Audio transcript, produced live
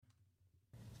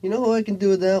You know who I can do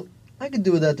without? I can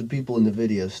do without the people in the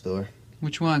video store.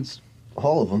 Which ones?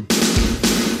 All of them.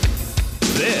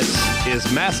 This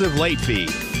is Massive Late Fee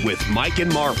with Mike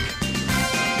and Mark.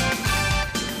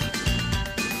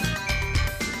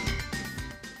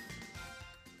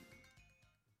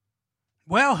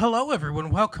 Well, hello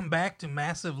everyone. Welcome back to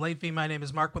Massive Late Fee. My name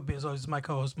is Mark. With me as always is my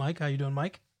co-host Mike. How you doing,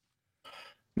 Mike?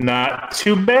 Not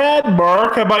too bad,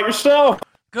 Mark. How about yourself?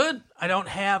 Good. I don't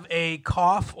have a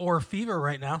cough or fever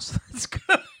right now, so that's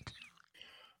good.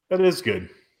 That is good.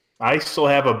 I still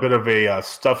have a bit of a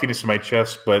stuffiness in my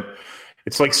chest, but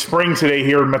it's like spring today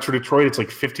here in Metro Detroit. It's like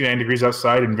 59 degrees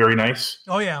outside and very nice.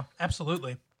 Oh yeah,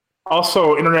 absolutely.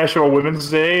 Also, International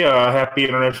Women's Day. Happy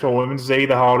International Women's Day,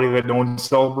 the holiday that no one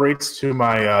celebrates. To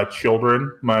my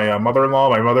children, my mother-in-law,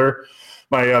 my mother,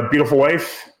 my beautiful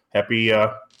wife. Happy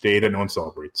day that no one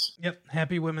celebrates. Yep.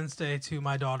 Happy Women's Day to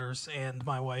my daughters and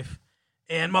my wife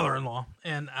and mother-in-law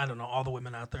and I don't know, all the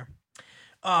women out there.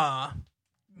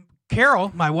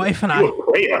 Carol, my wife and I. You're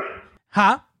a player.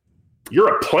 Huh?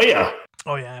 You're a player.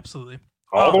 Oh yeah, absolutely.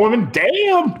 All the women,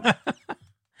 damn.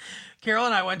 Carol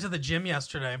and I went to the gym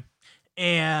yesterday,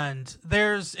 and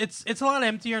it's a lot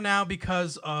emptier now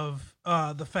because of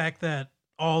the fact that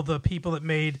all the people that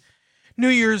made New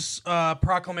Year's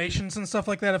proclamations and stuff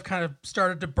like that have kind of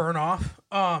started to burn off.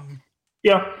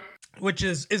 Yeah. Which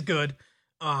is good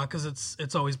because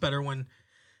it's always better when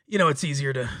it's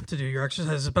easier to do your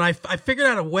exercises. But I figured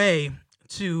out a way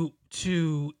to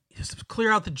just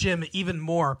clear out the gym even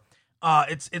more.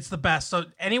 It's the best. So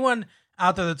anyone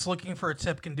out there that's looking for a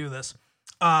tip can do this.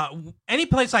 Any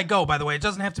place I go, by the way, it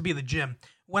doesn't have to be the gym.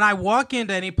 When I walk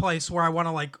into any place where I want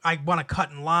to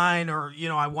cut in line, or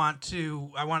I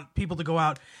want people to go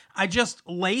out, I just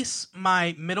lace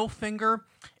my middle finger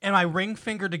and my ring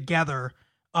finger together,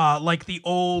 like the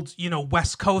old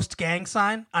West Coast gang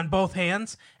sign on both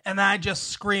hands, and then I just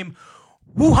scream,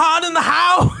 "Wuhan in the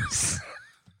house!"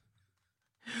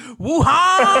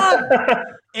 Wuhan.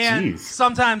 And Jeez.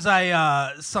 sometimes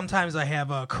I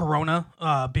have a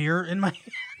Corona beer in my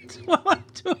hand while I'm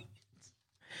doing it.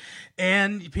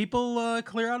 And people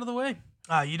clear out of the way.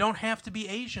 You don't have to be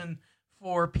Asian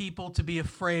for people to be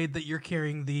afraid that you're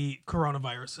carrying the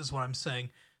coronavirus, is what I'm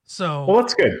saying. So Well,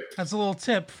 that's good. that's a little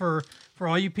tip for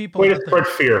all you people Way out to there. spread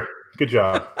fear. Good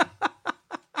job.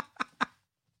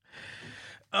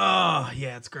 Oh,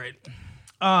 yeah, it's great.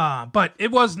 But it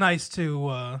was nice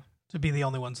to be the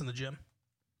only ones in the gym.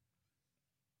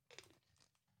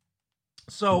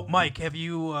 So, Mike, have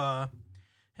you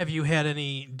had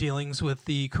any dealings with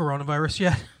the coronavirus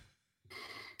yet?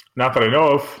 Not that I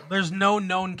know of. There's no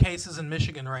known cases in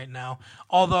Michigan right now.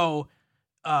 Although,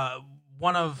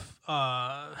 one of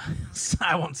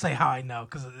I won't say how I know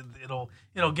because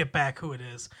it'll get back who it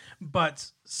is.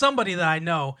 But somebody that I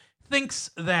know thinks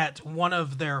that one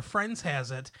of their friends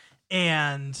has it,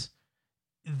 and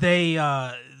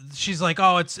she's like,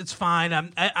 "Oh, it's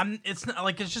fine. It's not,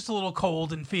 like, it's just a little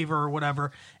cold and fever or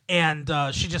whatever," and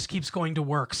she just keeps going to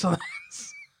work. So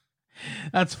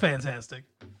that's fantastic.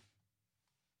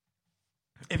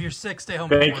 If you're sick, stay home.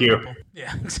 Thank you. People.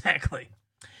 Yeah, exactly.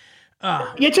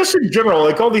 Yeah, just in general,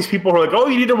 like all these people who are like, "Oh,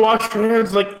 you need to wash your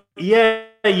hands." Like,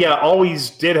 yeah, always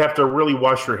did have to really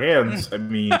wash your hands. I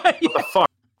mean, what the fuck?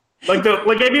 I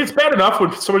mean, it's bad enough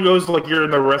when someone goes, like, you're in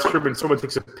the restroom and someone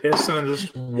takes a piss and then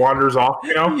just wanders off,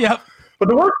 Yep. But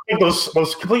the worst thing,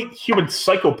 those complete human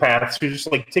psychopaths who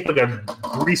just like take like a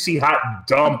greasy hot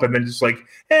dump and then just like,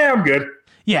 "Hey, I'm good."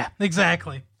 Yeah,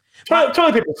 exactly.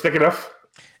 Toilet paper's thick enough.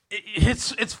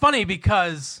 It's funny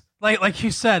because like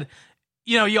you said,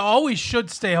 you always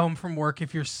should stay home from work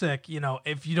if you're sick,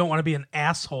 if you don't want to be an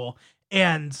asshole,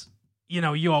 and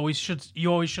you always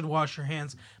should wash your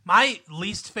hands. My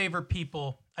least favorite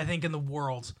people, I think, in the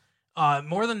world,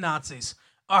 more than Nazis,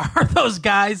 are those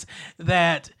guys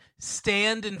that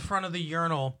stand in front of the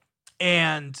urinal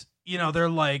and they're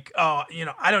like, "Oh,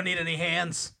 I don't need any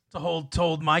hands to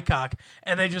hold my cock,"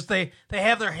 and they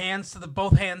have their hands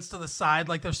both hands to the side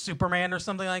like they're Superman or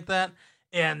something like that,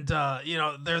 and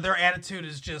their attitude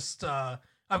is just,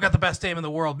 "I've got the best aim in the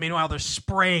world." Meanwhile, they're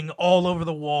spraying all over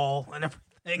the wall and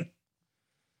everything.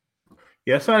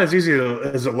 Yeah, it's not as easy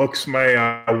as it looks.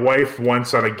 My wife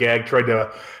once on a gag tried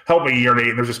to help me urinate,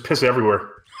 and there's just piss everywhere.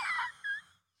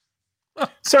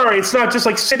 Sorry, it's not just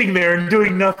like sitting there and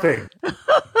doing nothing.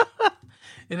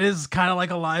 It is kind of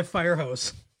like a live fire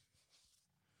hose.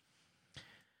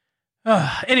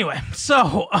 Anyway,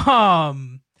 so I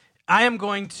am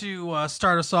going to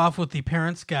start us off with the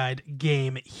Parents Guide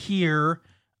game here.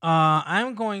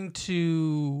 I'm going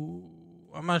to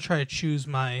try to choose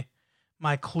my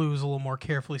clues a little more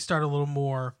carefully. Start a little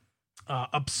more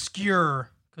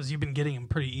obscure because you've been getting them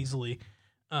pretty easily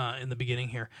in the beginning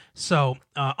here. So,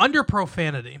 under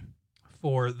profanity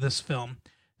for this film,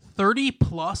 30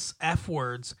 plus F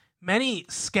words, many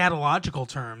scatological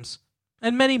terms,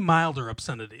 and many milder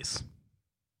obscenities.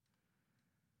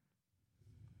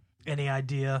 Any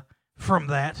idea from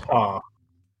that?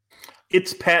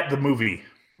 It's Pat the movie.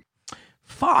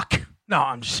 Fuck. No,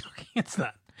 I'm just joking. It's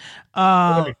not.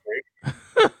 That'd be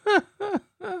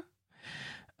great.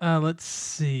 Let's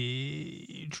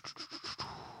see.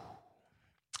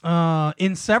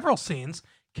 In several scenes,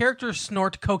 characters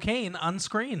snort cocaine on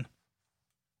screen.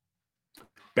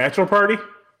 Bachelor Party?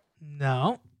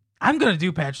 No. I'm going to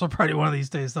do Bachelor Party one of these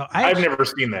days, though. I've never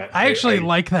seen that. I actually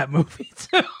like that movie,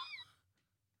 too.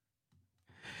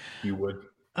 You would.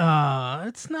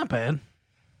 It's not bad.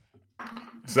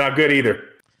 It's not good either.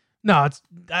 No, it's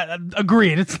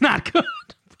agreed. It's not good.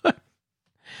 But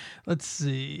let's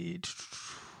see.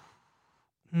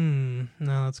 No,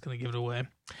 that's gonna give it away.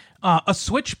 A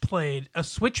switchblade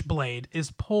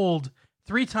is pulled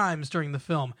 3 times during the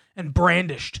film and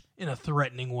brandished in a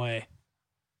threatening way.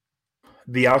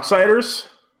 The Outsiders?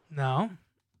 No,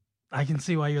 I can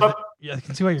see why you're. I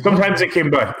can see why you're. Sometimes it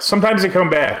came back. Sometimes they come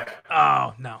back.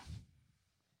 Oh no.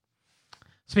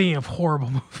 Speaking of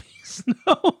horrible movies,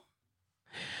 no.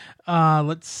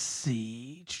 Let's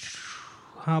see.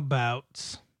 How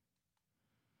about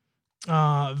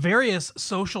various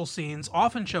social scenes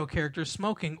often show characters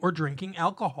smoking or drinking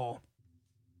alcohol.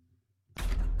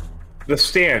 The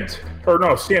Stand. Or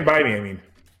no, Stand By Me, I mean.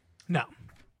 No.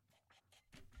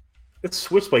 That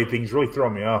switchblade thing's really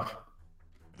throwing me off.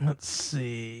 Let's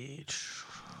see.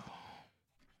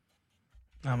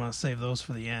 I'm going to save those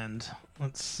for the end.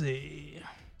 Let's see.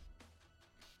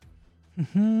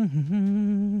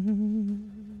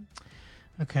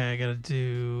 Okay, I gotta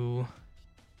do.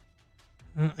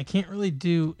 I can't really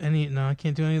do any. No, I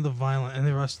can't do any of the violence. And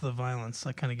the rest of the violence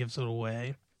that kind of gives it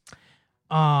away.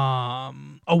 A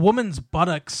woman's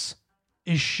buttocks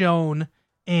is shown,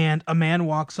 and a man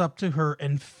walks up to her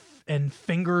and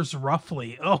fingers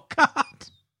roughly. Oh God!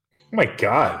 Oh my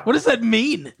God! What does that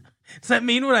mean? Does that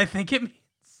mean what I think it means?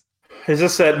 Is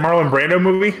this that Marlon Brando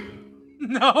movie?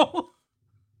 No.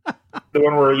 The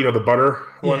one where, the butter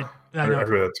one? I know. I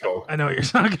forget what it's called. I know what you're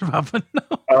talking about, but no.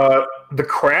 The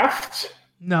Craft?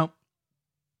 No.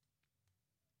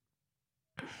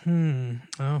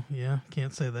 Oh, yeah.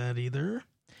 Can't say that either.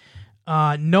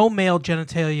 No male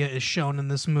genitalia is shown in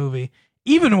this movie,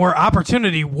 even where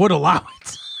opportunity would allow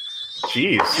it.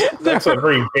 Jeez. That's a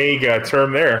very vague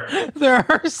term there. There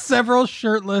are several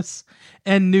shirtless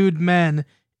and nude men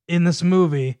in this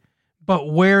movie,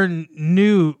 but where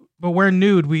nude,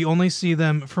 we only see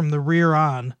them from the rear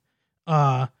on,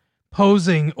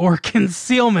 posing or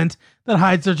concealment that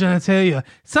hides their genitalia.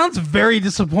 Sounds very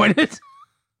disappointed.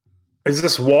 Is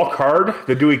this Walk Hard,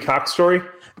 the Dewey Cox story?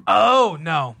 Oh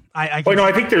no, I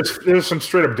think there's some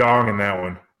straight up dong in that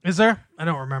one. Is there? I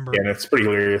don't remember. Yeah, that's pretty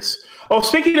hilarious. Oh,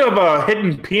 speaking of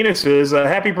hidden penises,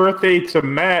 happy birthday to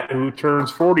Matt, who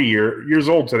turns 40 years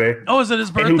old today. Oh, is it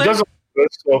his birthday? And who doesn't listen to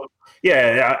this, so,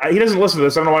 yeah, he doesn't listen to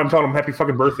this. I don't know why I'm telling him happy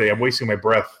fucking birthday. I'm wasting my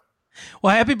breath.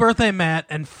 Well, happy birthday, Matt,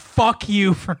 and fuck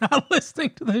you for not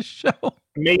listening to this show.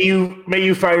 May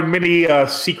you find many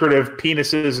secretive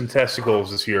penises and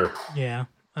testicles this year. Yeah,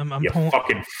 I'm you pulling,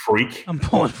 fucking freak. I'm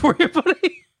pulling for you,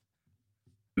 buddy.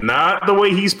 Not the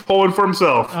way he's pulling for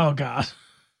himself. Oh God.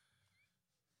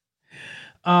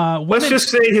 Let's just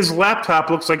say his laptop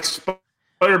looks like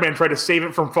Spider-Man tried to save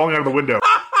it from falling out of the window.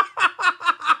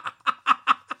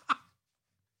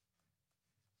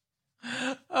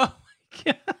 Oh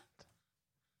my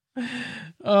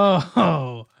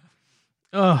God.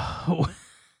 Oh.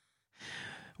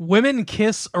 Women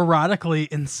kiss erotically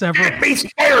in several. Get me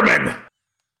Spider-Man!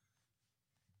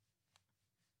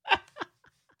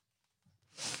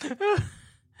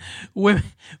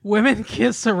 Women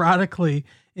kiss erotically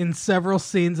in several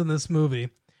scenes in this movie.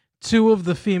 2 of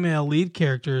the female lead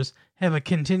characters have a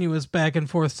continuous back and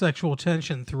forth sexual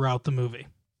tension throughout the movie.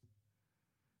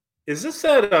 Is this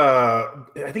that,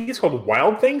 I think it's called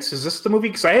Wild Things? Is this the movie?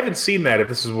 Because I haven't seen that, if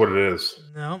this is what it is.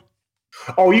 No.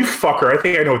 Oh, you fucker. I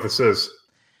think I know what this is.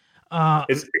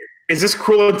 Is this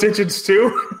Cruel Intentions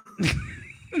too?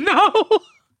 No.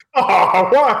 Oh,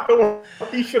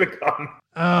 what? You should have gone.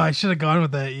 Oh, I should have gone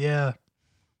with that, yeah.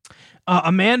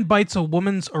 A man bites a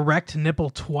woman's erect nipple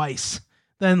twice,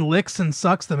 then licks and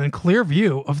sucks them in clear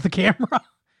view of the camera.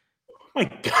 Oh my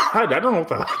God, I don't know what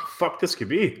the fuck this could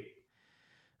be.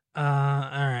 All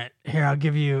right. Here, I'll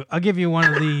give you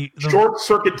one of the Short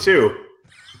Circuit 2.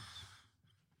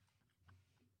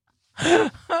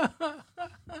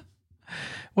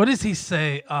 What does he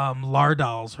say?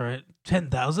 Lardals, right?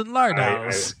 10,000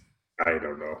 lardals. I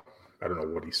don't know. I don't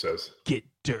know what he says. Get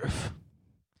derf.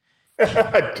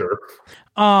 Derf.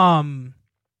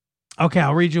 Okay,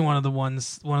 I'll read you one of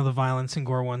the violence and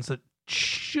gore ones that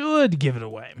should give it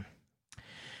away.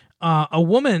 A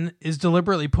woman is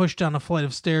deliberately pushed down a flight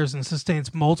of stairs and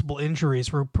sustains multiple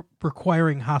injuries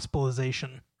requiring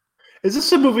hospitalization. Is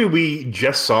this a movie we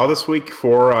just saw this week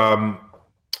for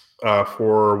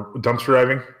dumpster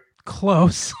diving?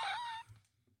 Close.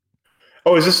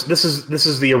 Oh, this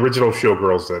is the original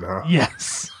Showgirls then, huh?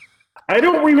 Yes. I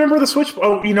don't remember the switch.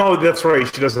 Oh, that's right.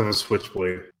 She does have a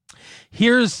switchblade.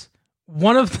 Here's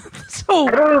one of I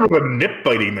don't remember the nip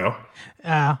biting though.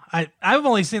 I've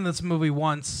only seen this movie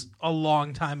once a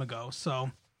long time ago,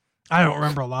 so I don't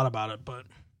remember a lot about it.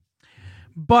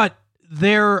 But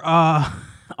they're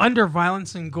under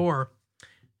violence and gore.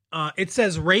 It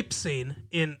says rape scene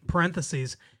in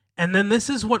parentheses, and then this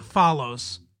is what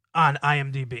follows on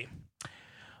IMDb.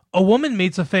 A woman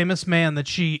meets a famous man that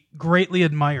she greatly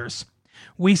admires.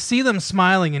 We see them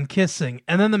smiling and kissing,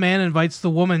 and then the man invites the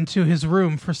woman to his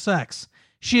room for sex.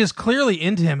 She is clearly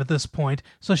into him at this point,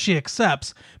 so she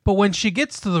accepts, but when she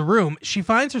gets to the room, she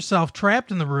finds herself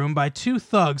trapped in the room by two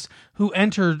thugs who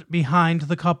entered behind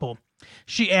the couple.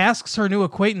 She asks her new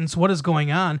acquaintance what is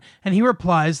going on, and he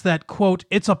replies that, quote,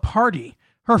 "It's a party."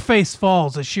 Her face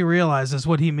falls as she realizes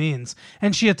what he means,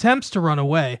 and she attempts to run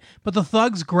away, but the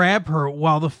thugs grab her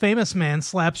while the famous man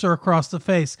slaps her across the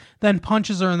face, then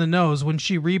punches her in the nose when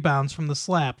she rebounds from the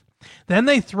slap. Then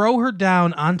they throw her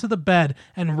down onto the bed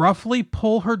and roughly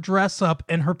pull her dress up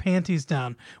and her panties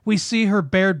down. We see her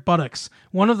bared buttocks.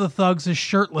 One of the thugs is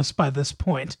shirtless by this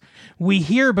point. We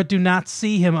hear but do not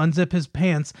see him unzip his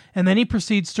pants, and then he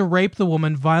proceeds to rape the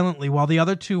woman violently while the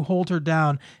other two hold her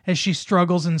down as she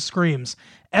struggles and screams.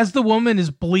 As the woman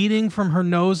is bleeding from her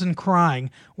nose and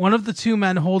crying, one of the two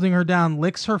men holding her down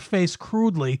licks her face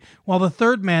crudely while the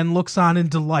third man looks on in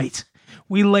delight.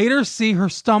 We later see her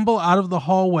stumble out of the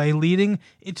hallway leading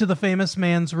into the famous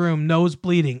man's room, nose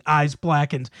bleeding, eyes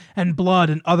blackened, and blood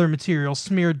and other material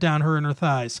smeared down her inner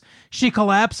thighs. She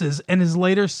collapses and is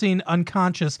later seen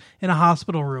unconscious in a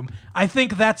hospital room. I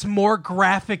think that's more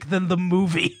graphic than the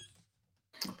movie.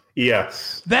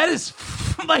 Yes. That is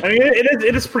like... I mean,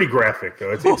 it is pretty graphic,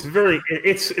 though.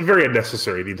 It's very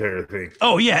unnecessary, the entire thing.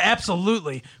 Oh, yeah,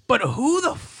 absolutely. But who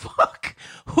the fuck?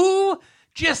 Who...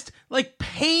 just like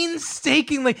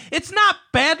painstakingly, it's not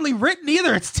badly written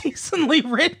either, it's decently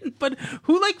written, but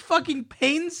who like fucking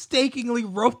painstakingly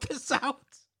wrote this out?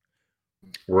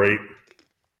 Right.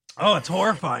 Oh, it's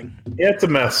horrifying. Yeah, it's a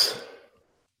mess.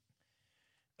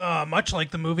 Much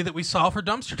like the movie that we saw for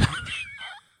dumpster diving.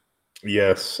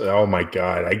 Yes. Oh my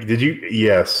God. Did you?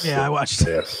 Yes. Yeah, I watched it.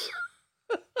 Yes.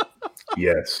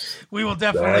 Yes. We will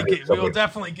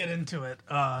definitely get into it.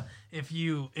 If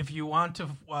you want to,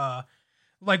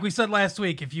 like we said last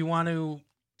week, if you want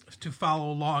to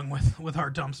follow along with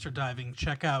our dumpster diving,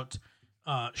 check out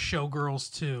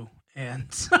Showgirls 2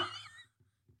 and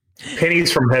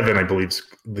Pennies from Heaven, I believe,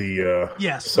 the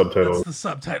subtitle. That's the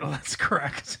subtitle. That's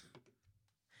correct.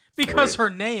 Because her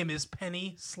name is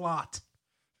Penny Slott.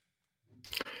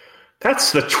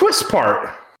 That's the twist part.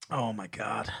 Oh my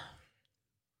God.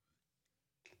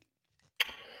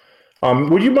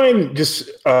 Would you mind just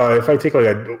if I take like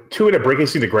a 2-minute break? I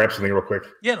just need to grab something real quick.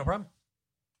 Yeah, no problem.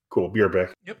 Cool. Be right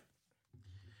back. Yep.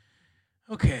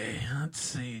 Okay, let's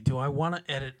see. Do I want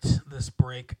to edit this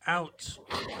break out,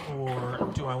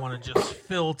 or do I want to just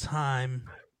fill time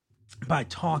by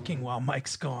talking while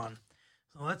Mike's gone?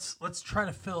 So let's try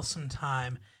to fill some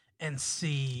time and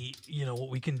see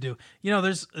what we can do.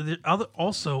 There's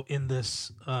also in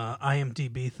this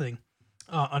IMDb thing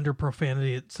under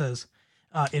profanity, it says.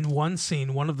 In one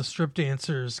scene, one of the strip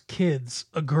dancers' kids,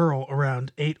 a girl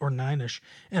around 8 or 9-ish,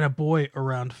 and a boy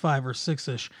around 5 or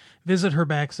 6-ish, visit her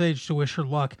backstage to wish her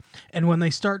luck. And when they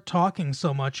start talking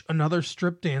so much, another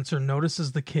strip dancer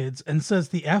notices the kids and says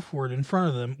the F word in front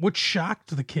of them, which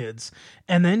shocked the kids.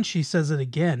 And then she says it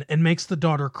again and makes the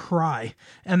daughter cry.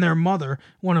 And their mother,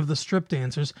 one of the strip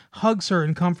dancers, hugs her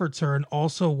and comforts her and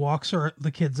also walks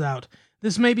the kids out.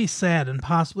 This may be sad and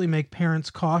possibly make parents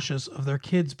cautious of their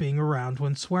kids being around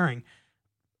when swearing.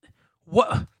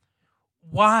 What?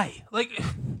 Why? Like,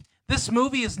 this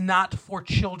movie is not for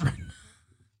children.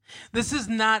 This is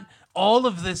not... All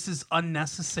of this is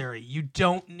unnecessary. You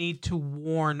don't need to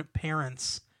warn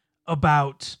parents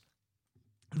about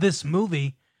this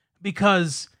movie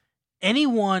because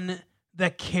anyone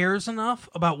that cares enough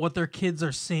about what their kids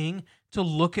are seeing to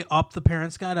look up the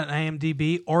Parents Guide on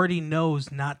IMDb already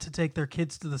knows not to take their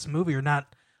kids to this movie or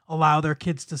not allow their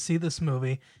kids to see this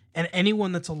movie. And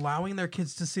anyone that's allowing their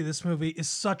kids to see this movie is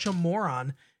such a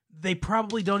moron. They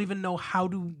probably don't even know how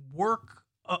to work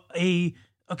a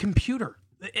computer.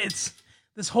 It's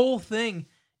this whole thing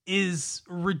is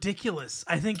ridiculous.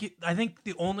 I think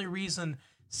the only reason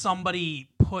somebody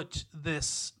put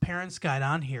this parents guide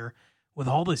on here with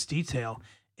all this detail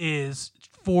is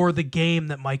for the game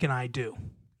that Mike and I do.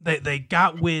 They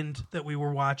got wind that we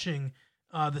were watching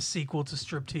the sequel to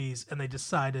Striptease, and they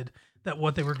decided that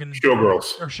what they were going to do,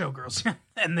 Showgirls,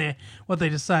 and what they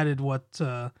decided what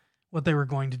they were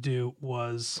going to do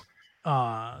was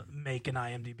make an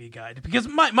IMDb guide. Because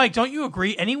Mike, don't you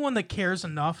agree? Anyone that cares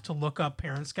enough to look up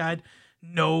Parents Guide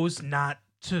knows not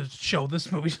to show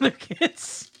this movie to their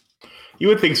kids. You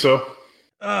would think so.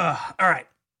 All right.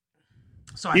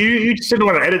 So you just didn't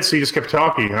want to edit, so you just kept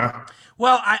talking, huh?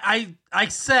 Well, I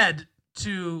said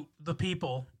to the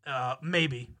people,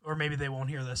 maybe they won't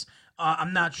hear this.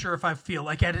 I'm not sure if I feel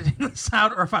like editing this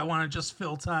out or if I want to just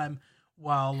fill time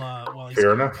while he's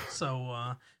fair enough.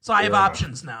 So I have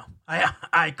options now.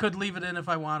 I could leave it in if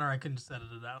I want, or I can just edit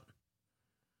it out.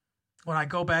 When I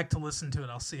go back to listen to it,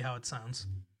 I'll see how it sounds.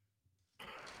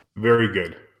 Very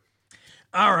good.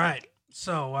 All right.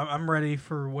 So I'm ready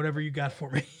for whatever you got for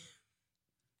me.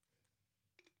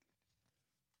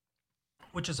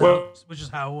 Which is how we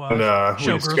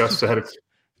Showgirls discussed ahead of.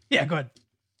 Yeah, go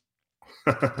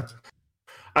ahead.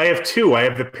 I have two. I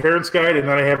have the Parents Guide, and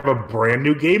then I have a brand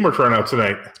new game we're trying out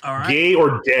tonight. All right. Gay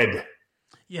or Dead.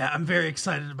 Yeah, I'm very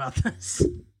excited about this.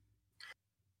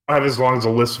 I have as long as a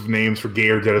list of names for Gay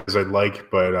or Dead as I'd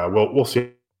like, but we'll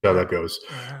see how that goes.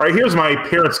 All right, here's my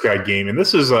Parents Guide game, and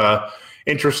this is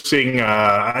interesting.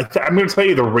 I'm going to tell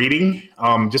you the rating,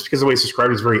 just because the way it's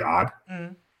described is very odd.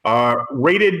 Mm.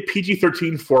 Rated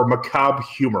PG-13 for macabre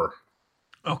humor.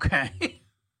 Okay.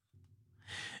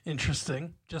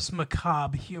 Interesting. Just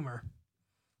macabre humor.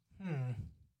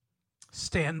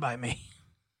 Stand by me.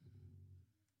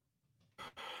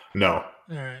 No.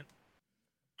 All right.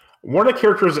 One of the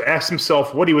characters asked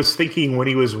himself what he was thinking when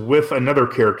he was with another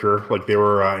character, like they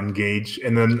were engaged,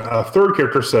 and then a third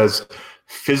character says,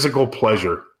 physical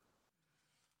pleasure.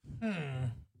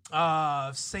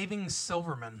 Saving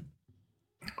Silverman.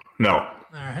 No. All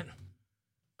right.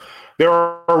 There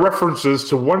are references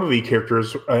to one of the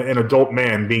characters, an adult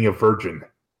man, being a virgin.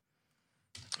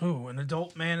 Ooh, an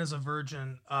adult man is a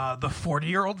virgin. The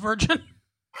 40-year-old virgin?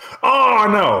 Oh,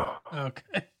 no.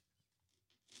 Okay.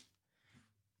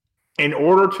 In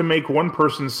order to make one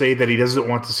person say that he doesn't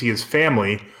want to see his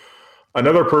family,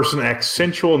 another person acts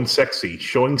sensual and sexy,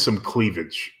 showing some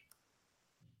cleavage.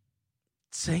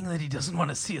 Saying that he doesn't want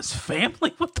to see his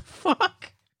family? What the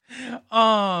fuck?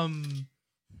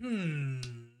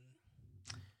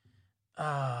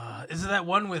 Is it that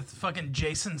one with fucking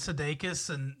Jason Sudeikis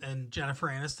and Jennifer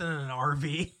Aniston in an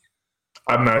RV?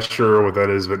 I'm not sure what that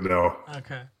is, but no.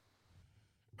 Okay.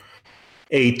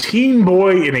 A teen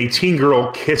boy and a teen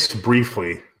girl kissed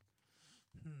briefly.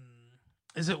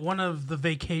 Is it one of the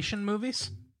Vacation movies?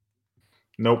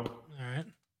 Nope. All right.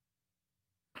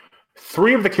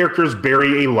 3 of the characters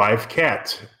bury a live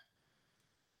cat.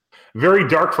 Very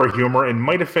dark for humor and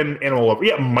might offend animal lovers.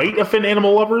 Yeah, might offend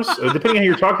animal lovers, depending on who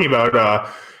you're talking about.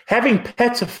 Having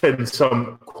pets offend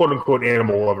some quote-unquote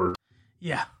animal lovers.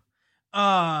 Yeah.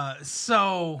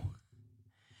 So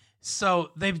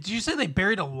did you say they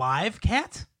buried a live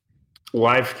cat?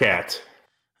 Live cat.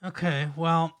 Okay,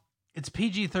 well, it's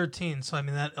PG-13, so I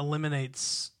mean that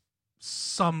eliminates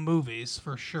some movies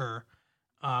for sure.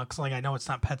 Because I know it's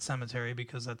not Pet Sematary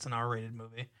because that's an R-rated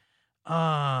movie.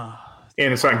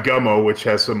 And it's on Gummo, which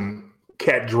has some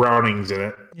cat drownings in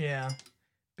it. Yeah.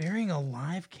 Burying a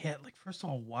live cat, first of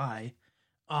all, why?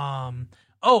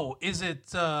 Is it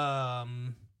the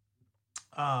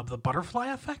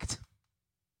Butterfly Effect?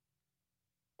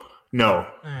 No. All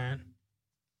right.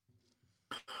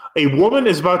 A woman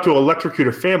is about to electrocute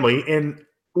a family, and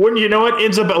wouldn't you know it,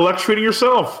 ends up electrocuting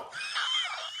herself.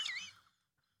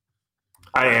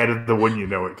 I added the wouldn't you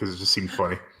know it because it just seemed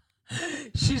funny.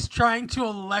 She's trying to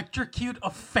electrocute a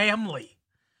family.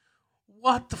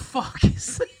 What the fuck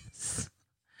is this?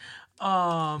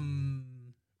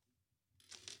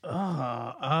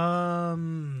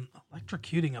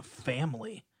 Electrocuting a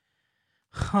family.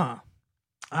 Huh.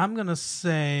 I'm gonna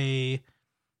say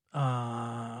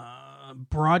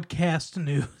broadcast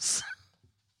news.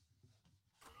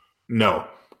 No.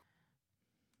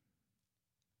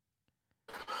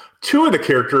 2 of the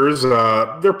characters,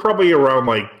 they're probably around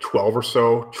 12 or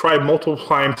so, try multiple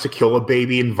times to kill a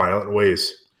baby in violent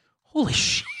ways. Holy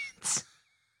shit.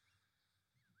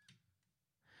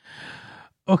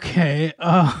 Okay,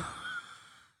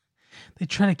 they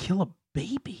try to kill a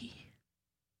baby.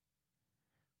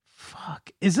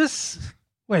 fuck. Is this...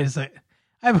 Wait a second.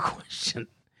 I have a question.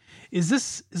 Is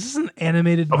this an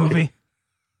animated movie?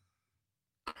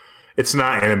 It's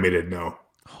not animated, no.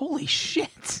 Holy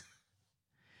shit.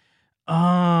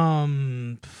 Fuck.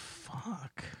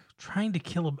 Trying to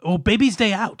kill a... Oh, Baby's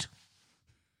Day Out.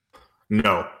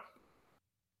 No.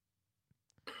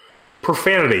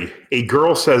 Profanity. A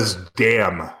girl says,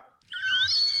 damn.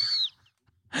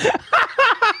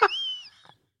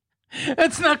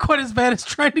 That's not quite as bad as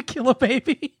trying to kill a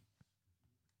baby.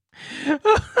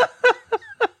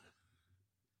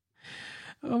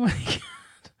 Oh my god.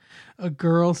 A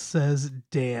girl says,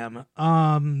 damn.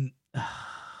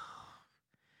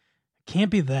 Can't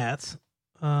be that.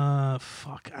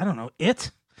 Fuck. I don't know.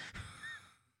 It?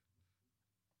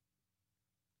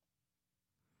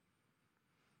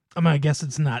 I'm gonna guess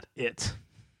it's not it.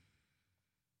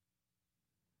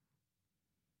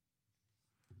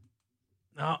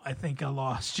 No, I think I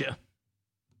lost you.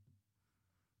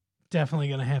 Definitely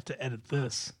gonna have to edit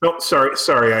this. No, sorry.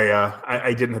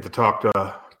 I didn't have to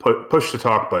push the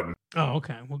talk button. Oh,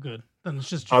 okay. Well, good. Then it's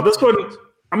just this one.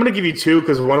 I'm gonna give you two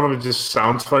because one of them just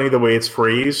sounds funny the way it's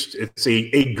phrased. It's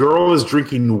a girl is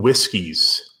drinking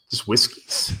whiskeys. Just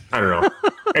whiskeys? I don't know.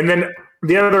 And then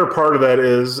the other part of that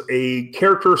is a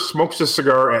character smokes a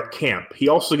cigar at camp. He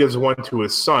also gives one to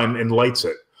his son and lights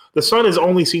it. The son is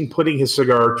only seen putting his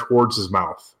cigar towards his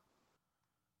mouth.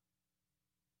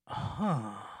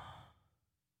 Huh.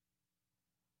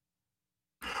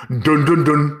 Dun dun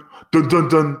dun dun dun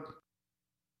dun.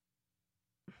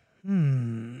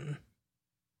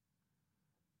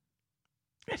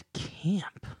 At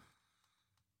camp.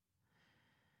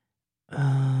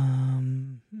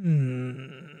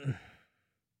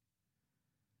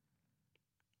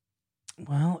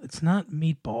 Well, it's not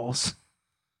meatballs.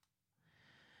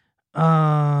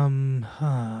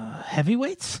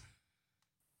 Heavyweights?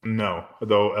 No,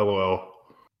 though. LOL.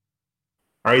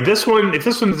 All right, this one. If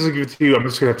this one doesn't give it to you, I'm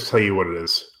just gonna have to tell you what it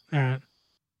is. All right.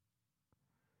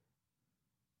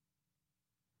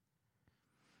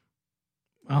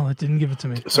 Well, it didn't give it to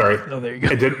me. Sorry. Oh, there you go.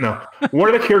 I didn't know.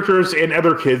 One of the characters and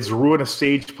other kids ruin a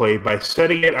stage play by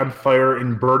setting it on fire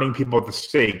and burning people at the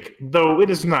stake, though it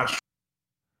is not.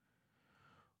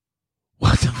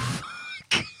 What the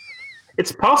fuck?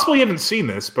 It's possible you haven't seen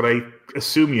this, but I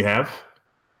assume you have.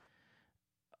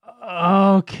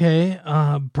 Okay.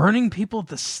 Burning people at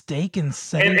the stake and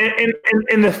setting...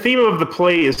 And the theme of the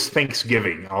play is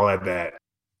Thanksgiving. I'll add that.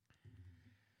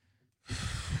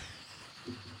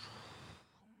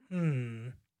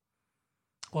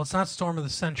 Well, it's not Storm of the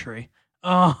Century.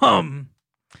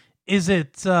 Is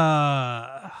it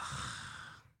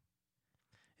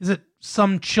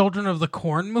some Children of the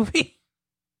Corn movie?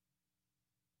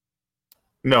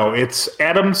 No, it's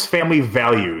Addams Family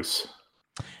Values.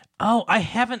 Oh, I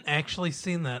haven't actually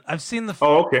seen that. I've seen the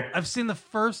okay. I've seen the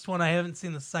first one. I haven't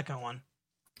seen the second one.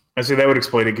 I say that would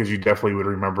explain it because you definitely would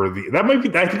remember that might be.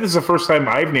 I think this is the first time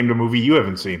I've named a movie you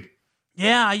haven't seen.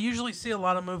 Yeah, I usually see a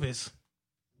lot of movies.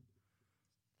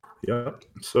 Yeah,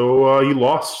 so you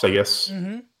lost, I guess.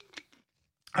 Mm-hmm.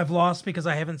 I've lost because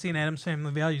I haven't seen Addams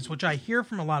Family Values, which I hear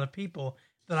from a lot of people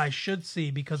that I should see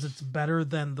because it's better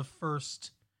than the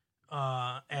first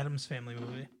Addams Family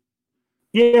movie.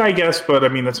 Yeah, I guess, but I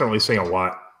mean that's not really saying a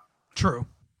lot. True.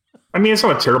 I mean, it's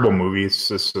not a terrible movie. It's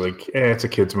just like, it's a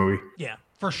kid's movie. Yeah,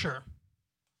 for sure.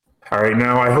 All right,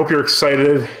 now I hope you're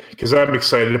excited because I'm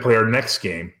excited to play our next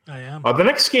game. I am. The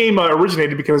next game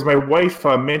originated because my wife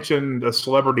mentioned a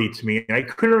celebrity to me, and I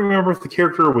couldn't remember if the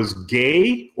character was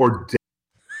gay or dead.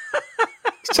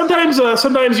 Sometimes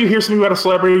you hear something about a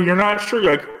celebrity and you're not sure.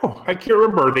 You're like, oh, I can't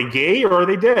remember. Are they gay or are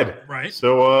they dead? Right.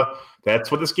 So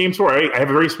that's what this game's for. I have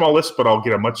a very small list, but I'll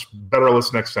get a much better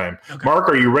list next time. Okay. Mark,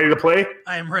 are you ready to play?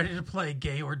 I am ready to play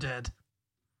Gay or Dead.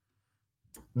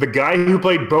 The guy who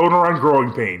played Boner on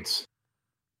Growing Pains.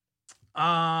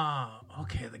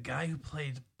 Okay. The guy who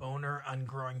played Boner on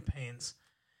Growing Pains.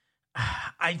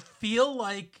 I feel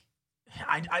like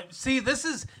I see. This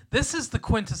is the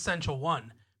quintessential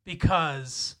one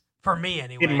because for me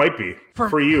anyway, it might be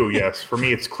for you. Yes, for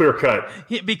me, it's clear cut.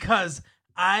 Because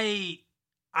I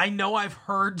know I've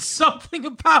heard something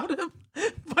about him,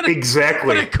 but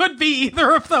it could be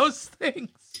either of those things.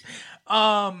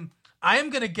 I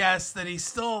am going to guess that he's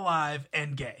still alive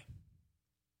and gay.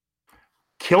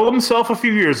 Killed himself a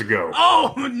few years ago.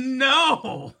 Oh,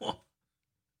 no.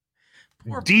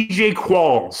 DJ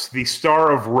Qualls, the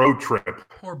star of Road Trip.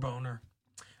 Poor Boner.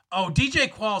 Oh, DJ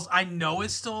Qualls, I know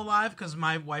is still alive because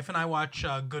my wife and I watch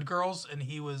Good Girls, and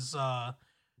he was... oh,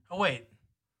 wait.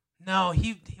 No,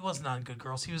 he wasn't on Good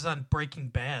Girls. He was on Breaking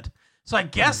Bad. So I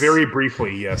guess very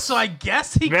briefly, yes. So I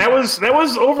guess that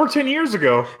was over 10 years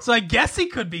ago. So I guess he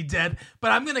could be dead,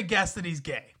 but I'm gonna guess that he's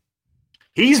gay.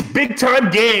 He's big time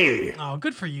gay. Oh,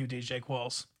 good for you, DJ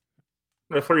Qualls.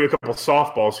 I'm gonna throw you a couple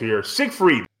softballs here.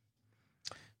 Siegfried.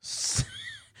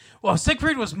 Well,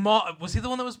 Siegfried was mauled. Was he the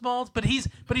one that was mauled? But he's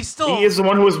still. He is the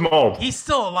one who was mauled. He's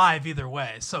still alive either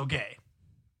way. So gay.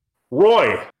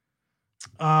 Roy.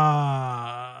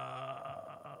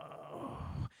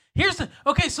 Here's the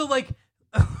okay. So like,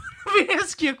 let me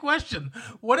ask you a question.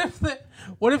 What if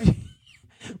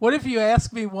you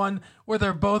ask me one where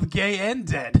they're both gay and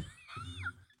dead?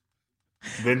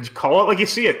 Then call it like you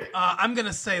see it. I'm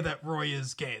gonna say that Roy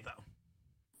is gay though.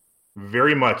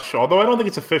 Very much. Although I don't think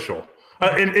it's official.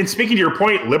 And speaking to your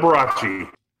point,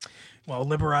 Liberace. Well,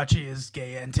 Liberace is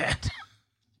gay and dead.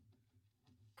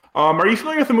 Are you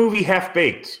familiar with the movie Half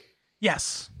Baked?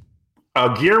 Yes.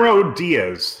 Guillermo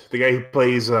Diaz, the guy who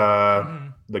plays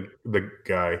the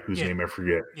guy whose name I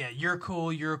forget. Yeah, you're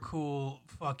cool.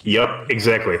 Fuck you. Yep,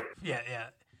 exactly. Yeah.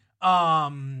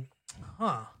 I'm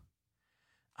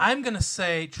gonna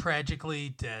say tragically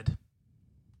dead.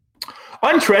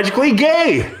 Untragically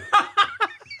gay.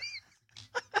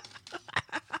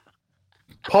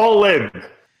 Paul Lynde.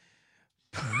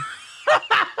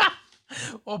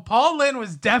 Well, Paul Lynde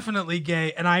was definitely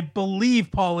gay, and I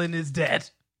believe Paul Lynde is dead.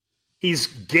 He's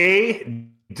gay,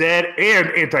 dead, and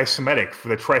anti-Semitic for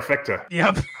the trifecta.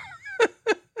 Yep.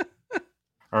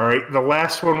 All right, the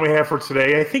last one we have for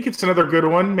today, I think it's another good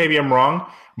one. Maybe I'm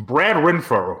wrong. Brad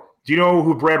Renfro. Do you know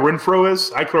who Brad Renfro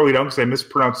is? I clearly don't because I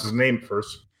mispronounced his name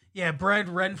first. Yeah, Brad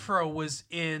Renfro was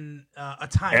in A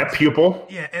Time At Pupil.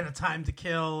 Yeah, and A Time to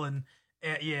Kill, and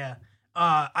yeah.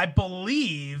 I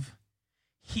believe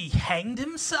he hanged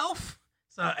himself.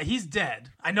 So he's dead.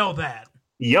 I know that.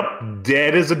 Yep,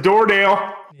 dead as a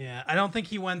doornail. Yeah, I don't think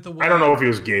he went the way. I don't know if he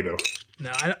was gay though.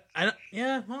 No, I don't.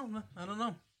 Yeah, well, I don't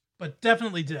know, but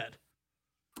definitely dead.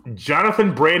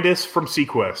 Jonathan Brandis from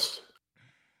Sequest.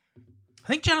 I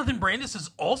think Jonathan Brandis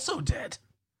is also dead.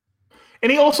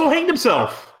 And he also hanged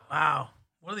himself. Wow,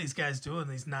 what are these guys doing?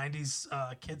 These '90s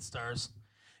kid stars.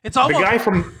 It's almost the guy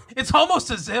from. It's almost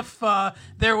as if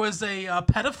there was a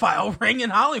pedophile ring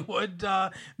in Hollywood,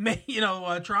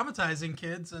 traumatizing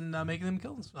kids and making them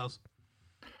kill themselves.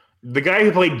 The guy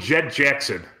who played Jet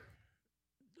Jackson.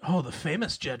 Oh, the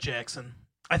famous Jet Jackson.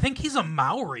 I think he's a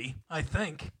Maori. I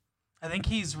think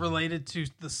he's related to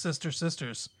the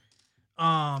Sisters.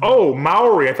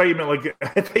 Maori. I thought you meant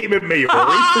Maori.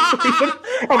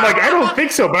 I'm like, I don't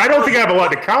think so, but I don't think I have a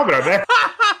lot to comment on that.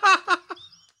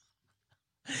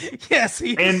 Yes,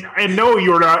 he is. And no,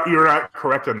 you're not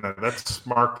correct on that. That's a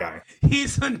smart guy.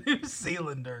 He's a New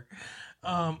Zealander.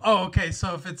 Okay.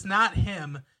 So if it's not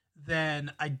him,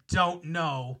 then I don't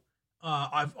know.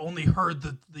 I've only heard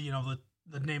the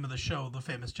name of the show, The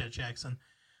Famous Jet Jackson.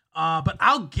 But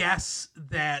I'll guess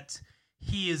that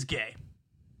he is gay.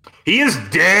 He is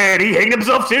dead. He hanged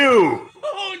himself too.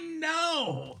 Oh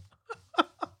no!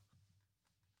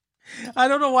 I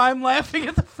don't know why I'm laughing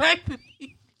at the fact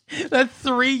that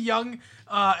 3 young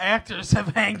actors have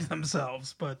hanged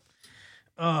themselves, but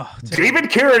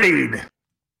David Carradine.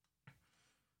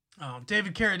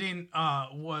 David Carradine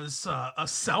was a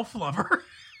self-lover,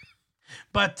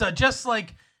 but just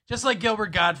like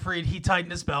Gilbert Gottfried, he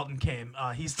tightened his belt and came.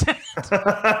 He's dead.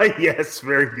 Yes,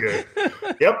 very good.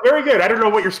 Yep, very good. I don't know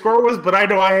what your score was, but I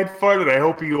know I had fun, and I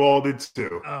hope you all did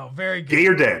too. Oh, very good. Gay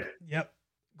or dead? Yep,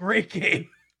 great game.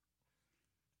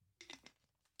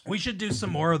 We should do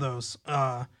some more of those,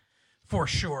 for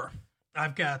sure.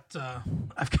 I'll try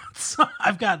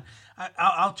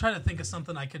to think of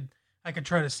something I could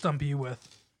try to stump you with.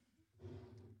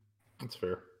 That's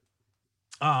fair.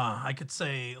 I could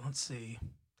say, let's see.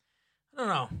 I don't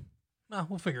know. Well,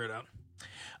 we'll figure it out.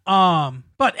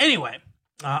 But anyway,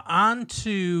 on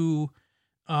to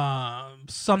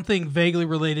something vaguely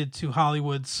related to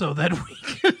Hollywood, so that we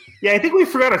can. Yeah, I think we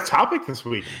forgot a topic this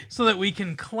week. So that we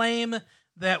can claim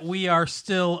that we are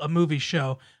still a movie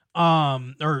show.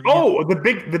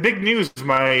 The big news.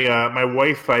 My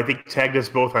wife, I think, tagged us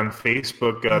both on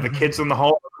Facebook. The Kids in the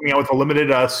Hall are coming out with a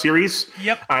limited series.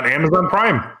 Yep. On Amazon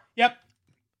Prime. Yep.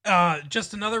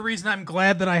 Just another reason I'm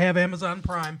glad that I have Amazon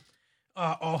Prime.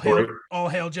 All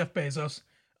hail Jeff Bezos.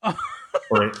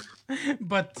 Right.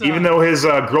 But even though his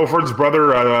girlfriend's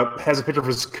brother has a picture of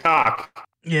his cock.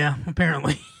 Yeah,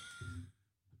 apparently.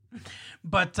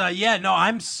 But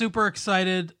I'm super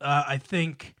excited. I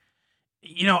think,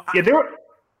 Yeah, go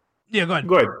ahead.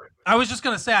 Go ahead. I was just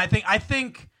gonna say, I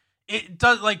think it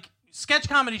does, like, sketch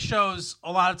comedy shows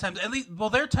a lot of times, at least,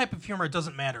 their type of humor, it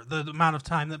doesn't matter. The amount of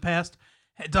time that passed,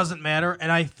 it doesn't matter.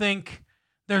 And I think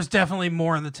there's definitely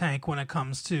more in the tank when it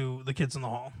comes to the Kids in the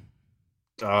Hall.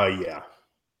 Yeah.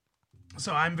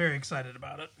 So I'm very excited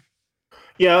about it.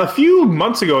 Yeah, a few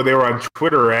months ago they were on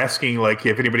Twitter asking like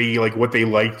if anybody like what they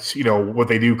liked, what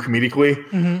they do comedically.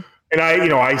 Mm-hmm. And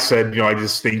I said, I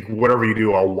just think whatever you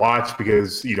do, I'll watch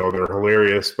because, they're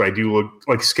hilarious. But I do look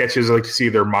like sketches. I like to see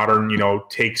their modern,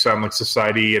 takes on like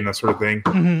society and that sort of thing.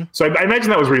 Mm-hmm. So I imagine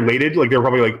that was related. Like they were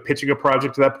probably like pitching a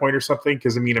project to that point or something.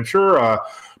 Because I'm sure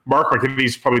Mark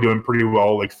McKinney's probably doing pretty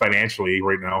well like financially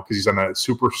right now because he's on that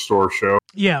Superstore show.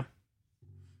 Yeah,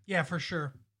 for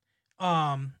sure.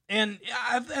 And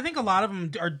I think a lot of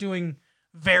them are doing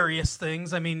various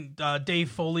things. I mean,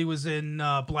 Dave Foley was in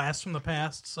Blast from the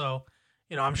Past, so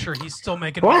I'm sure he's still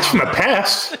making Blast from the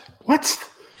Past. What?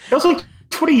 That was like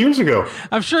 20 years ago.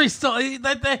 I'm sure he's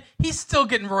still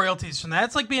getting royalties from that.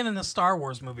 It's like being in a Star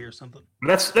Wars movie or something.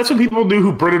 That's when people knew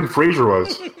who Brendan Fraser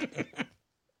was.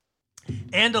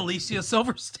 And Alicia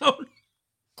Silverstone.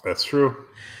 That's true.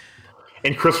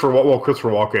 And Christopher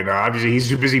Walken. Obviously, he's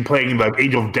too busy playing like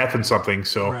Angel of Death and something.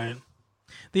 So right.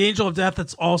 The Angel of Death,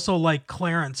 it's also like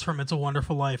Clarence from It's a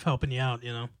Wonderful Life helping you out,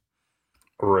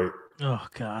 Right. Oh,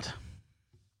 God.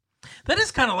 That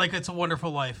is kind of like It's a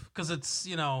Wonderful Life, because it's,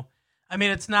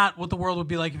 it's not what the world would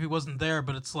be like if he wasn't there,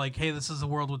 but it's like, hey, this is the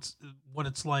world, what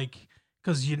it's like,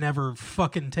 because you never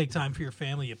fucking take time for your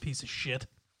family, you piece of shit.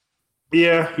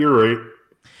 Yeah, you're right.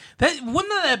 Wouldn't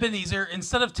that have been easier,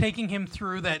 instead of taking him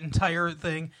through that entire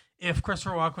thing, if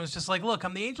Christopher Walken was just like, look,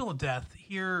 I'm the Angel of Death,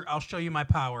 here, I'll show you my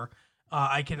power.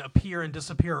 I can appear and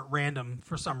disappear at random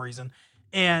for some reason.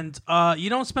 And you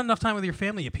don't spend enough time with your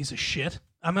family, you piece of shit.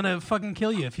 I'm gonna fucking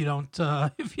kill you if you don't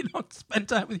spend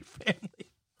time with your family.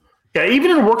 Yeah,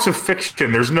 even in works of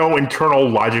fiction, there's no internal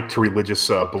logic to religious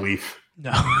belief.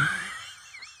 No.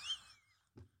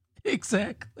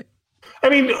 Exactly. I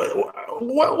mean,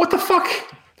 what the fuck?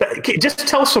 Just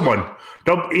tell someone.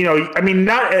 Don't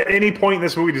not at any point in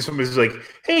this movie does somebody's like,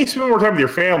 hey, spend more time with your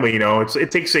family.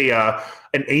 It takes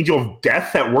an angel of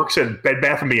death that works at Bed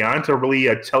Bath & Beyond to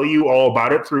really tell you all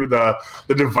about it through the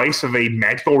device of a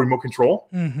magical remote control.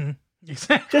 Mm-hmm.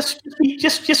 Exactly.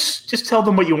 Just tell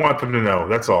them what you want them to know.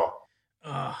 That's all.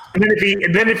 And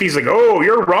then if he's like, oh,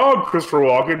 you're wrong, Christopher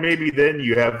Walken, maybe then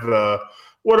you have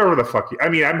whatever the fuck.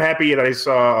 I'm happy that I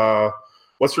saw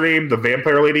what's her name, the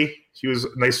vampire lady. She was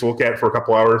nice to look at for a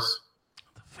couple hours.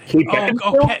 Kate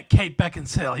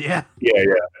Beckinsale, yeah.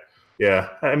 Yeah.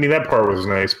 I mean, that part was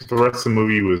nice, but the rest of the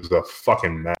movie was a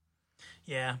fucking mess.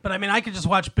 Yeah, but I could just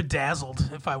watch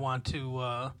Bedazzled if I want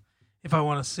to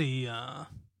see.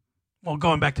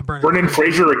 Going back to Brendan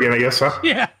Fraser again, I guess, huh?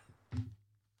 Yeah.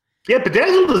 Yeah,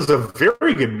 Bedazzled is a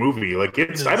very good movie. Like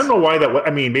I don't know why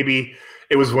that. Maybe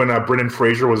it was when Brendan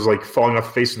Fraser was like falling off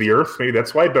the face of the earth. Maybe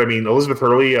that's why. But Elizabeth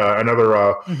Hurley,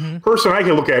 another person I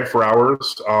can look at for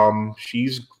hours.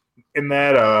 She's in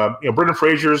that. Brendan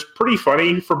Fraser's pretty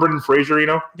funny for Brendan Fraser.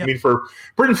 Yep. For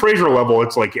Brendan Fraser level,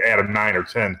 it's like at a 9 or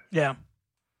 10. Yeah.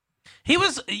 He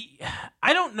was.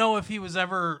 I don't know if he was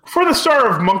ever for the star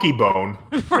of Monkey Bone.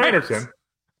 Right. 9 or 10.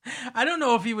 I don't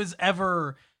know if he was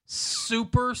ever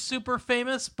super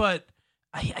famous, but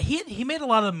he made a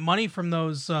lot of money from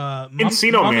those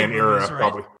Encino Man movies, era, right?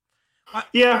 probably.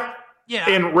 Yeah.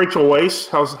 And Rachel Weisz,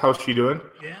 how's she doing?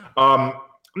 Yeah.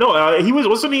 No, he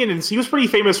wasn't he? He was pretty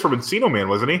famous from Encino Man,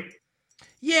 wasn't he?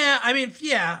 Yeah,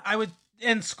 I would.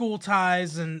 And School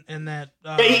Ties and that.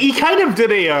 He kind of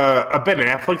did a Ben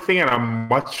Affleck thing on a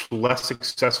much less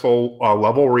successful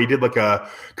level, where he did like a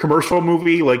commercial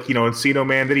movie, like Encino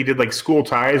Man. Then he did like School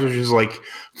Ties, which is like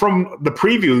from the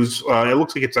previews, it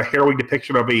looks like it's a harrowing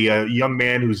depiction of a young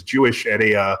man who's Jewish at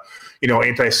a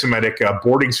anti-Semitic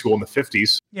boarding school in the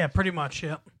 50s. Yeah, pretty much.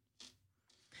 Yeah.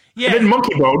 Yeah. And then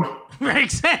Monkey Bone. Right,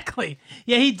 exactly.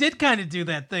 Yeah, he did kind of do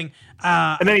that thing.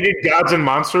 And then he did Gods and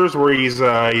Monsters, where he's,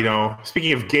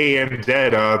 speaking of gay and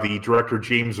dead, the director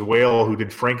James Whale, who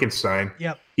did Frankenstein.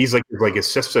 Yep. He's like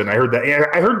assistant. I heard that.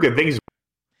 I heard good things.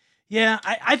 Yeah,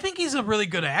 I think he's a really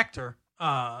good actor.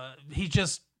 He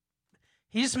just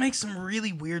makes some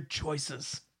really weird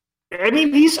choices.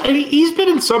 He's been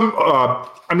in some.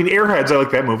 Airheads. I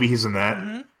like that movie. He's in that.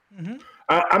 Mm-hmm. Mm-hmm.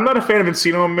 I'm not a fan of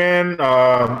Encino Man.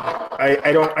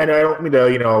 I don't mean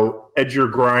to edge your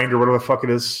grind or whatever the fuck it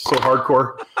is. So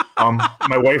hardcore.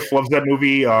 My wife loves that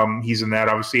movie. He's in that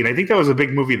obviously, and I think that was a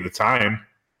big movie at the time.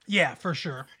 Yeah, for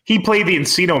sure. He played the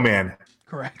Encino Man.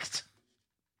 Correct.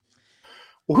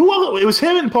 Well, who else? It was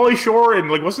him and Pauly Shore, and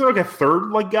wasn't there a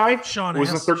third guy? Sean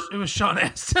Astin. It was Sean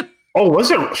Astin. Oh,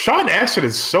 was it? Sean Astin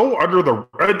is so under the.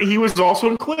 He was also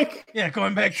in Click. Yeah,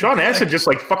 going back. Sean Astin just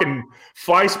like fucking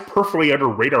flies perfectly under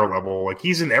radar level. Like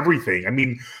he's in everything. I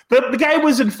mean, the guy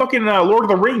was in fucking Lord of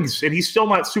the Rings, and he's still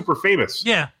not super famous.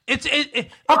 Yeah,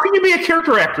 how can you be a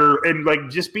character actor and like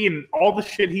just be in all the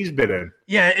shit he's been in?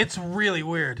 Yeah, it's really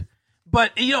weird.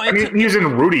 But he was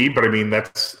in Rudy, but I mean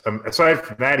that's aside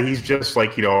from that, he's just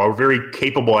like a very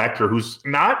capable actor who's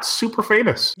not super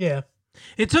famous. Yeah.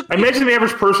 I imagine the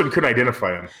average person couldn't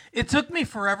identify him. It took me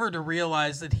forever to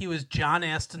realize that he was John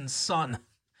Astin's son,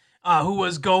 who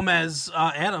was Gomez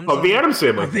Addams. Oh, the Addams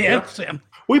family. Addams family.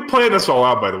 We planned this all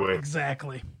out, by the way.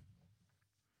 Exactly.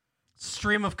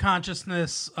 Stream of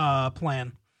consciousness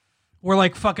plan. We're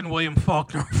like fucking William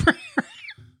Faulkner over here.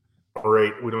 All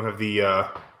right, we don't have the,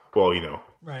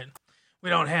 Right. We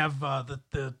don't have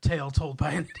the tale told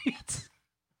by an idiot.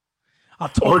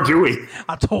 Or do we?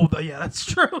 Yeah, that's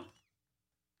true.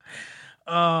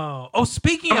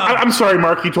 Speaking of... I'm sorry,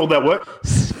 Mark, you told that what?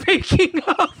 Speaking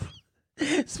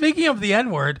of the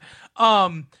N-word,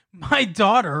 my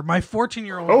daughter, my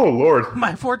 14-year-old... Oh, Lord.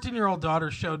 My 14-year-old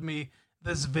daughter showed me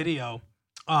this video.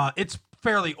 It's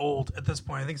fairly old at this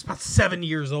point. I think it's about 7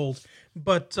 years old.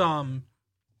 But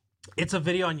it's a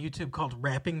video on YouTube called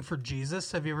Rapping for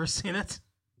Jesus. Have you ever seen it?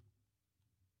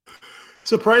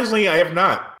 Surprisingly, I have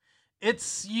not.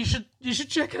 You should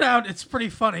check it out. It's pretty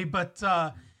funny, but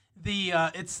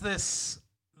it's this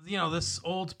this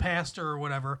old pastor or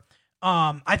whatever.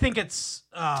 I think it's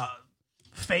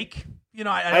fake.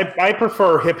 I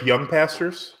prefer hip young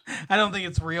pastors. I don't think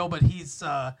it's real, but he's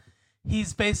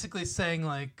basically saying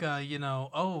like I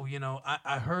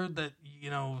heard that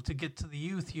to get to the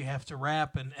youth you have to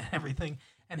rap and everything,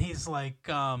 and he's like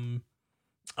at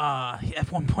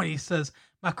one point he says,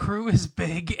 "My crew is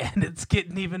big and it's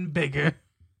getting even bigger.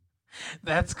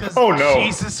 That's because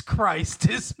Jesus Christ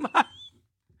is my..."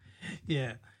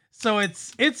 Yeah. So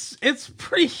it's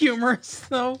pretty humorous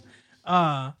though.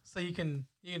 So you can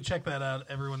check that out,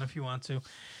 everyone, if you want to.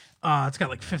 It's got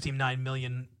like 59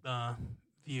 million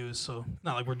views, so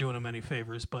not like we're doing them any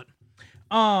favors, but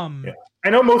yeah. I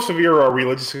know most of your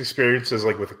religious experiences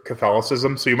like with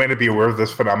Catholicism, so you might not be aware of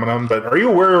this phenomenon, but are you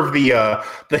aware of the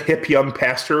hip young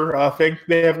pastor thing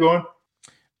they have going?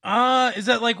 Is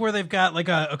that like where they've got like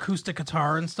a acoustic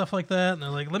guitar and stuff like that, and they're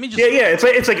like, let me just... Yeah,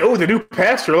 it's like oh, the new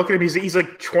pastor, look at him, he's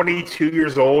like 22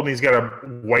 years old, and he's got a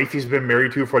wife he's been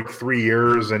married to for like 3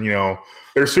 years, and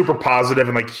they're super positive,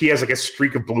 and like he has like a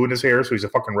streak of blue in his hair, so he's a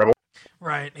fucking rebel.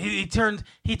 Right. He turns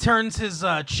his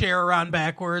chair around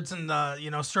backwards and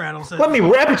straddles it. Let me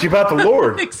rap at you about the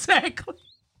Lord. Exactly.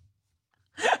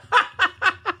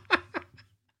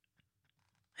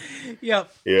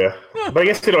 Yep. Yeah, but I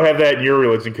guess they don't have that in your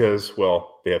religion because,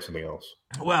 well, they have something else.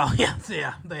 Well, yeah,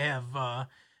 they have.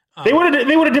 They went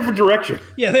a different direction.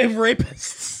 Yeah, they have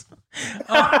rapists.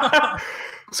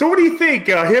 So what do you think?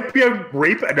 Hip young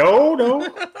rape? No.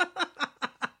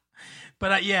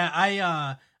 But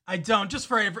I don't. Just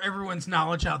for everyone's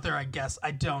knowledge out there, I guess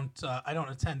I don't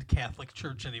attend Catholic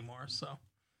church anymore. So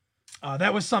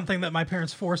that was something that my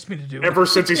parents forced me to do. Ever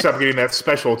since he stopped getting that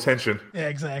special attention. Yeah,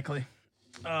 exactly.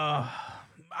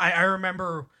 I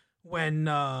remember when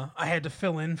I had to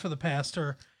fill in for the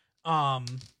pastor, for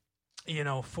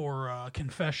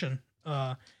confession,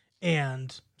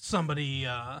 and somebody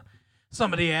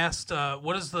asked,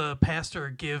 what does the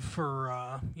pastor give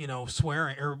for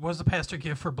swearing, or what does the pastor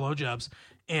give for blowjobs?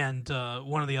 And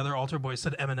one of the other altar boys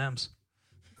said M&Ms.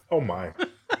 Oh my!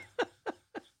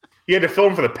 You had to fill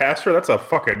in for the pastor? That's a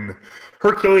fucking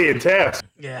Herculean task.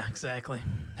 Yeah, exactly.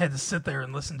 Had to sit there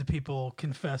and listen to people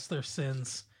confess their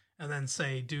sins and then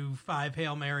do 5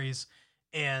 Hail Marys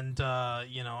and,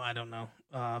 I don't know,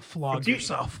 flog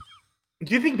yourself.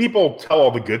 Do you think people tell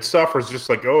all the good stuff, or is it just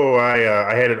like, oh,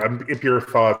 I had it, I'm impure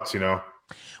thoughts,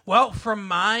 Well, from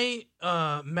my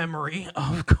memory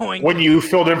of going... When you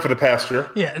filled in for the pastor.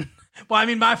 Yeah. Well, I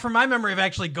mean, from my memory of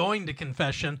actually going to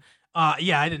confession,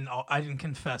 I didn't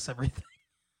confess everything.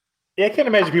 Yeah, I can't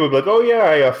imagine people be like, oh,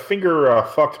 yeah, I finger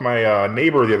fucked my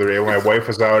neighbor the other day when my wife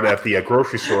was out at the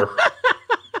grocery store.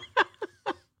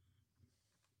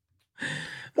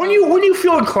 When you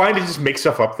feel inclined to just make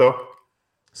stuff up, though?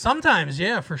 Sometimes,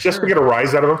 yeah, for sure. Just to get a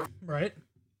rise out of them? Right.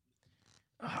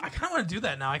 I kind of want to do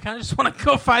that now. I kind of just want to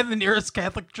go find the nearest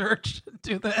Catholic church and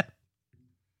do that.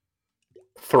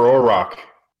 Throw a rock.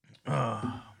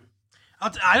 I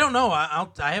don't know.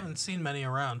 I haven't seen many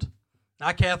around.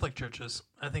 Not Catholic churches.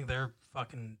 I think they're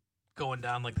fucking going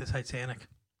down like the Titanic.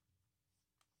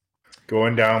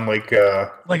 Going down like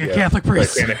a Catholic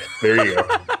priest. Titanic. There you go.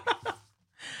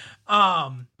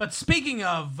 But speaking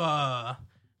of the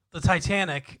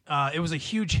Titanic, it was a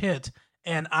huge hit,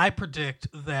 and I predict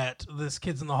that this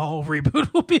Kids in the Hall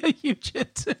reboot will be a huge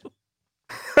hit too.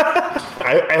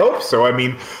 I hope so. I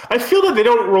mean, I feel that they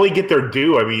don't really get their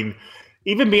due. I mean,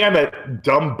 even beyond that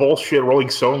dumb bullshit Rolling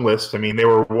Stone list, I mean, they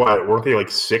were what? Weren't they like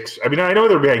 6? I mean, I know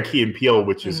they're behind Key and Peele,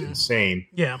 which is insane.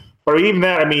 Yeah. But even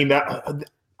that, I mean,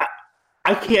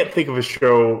 I can't think of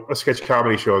a sketch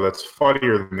comedy show that's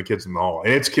funnier than The Kids in the Hall.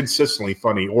 And it's consistently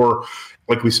funny, or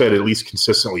like we said, at least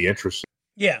consistently interesting.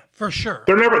 Yeah, for sure.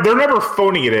 They're never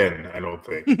phoning it in, I don't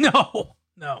think.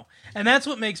 No. And that's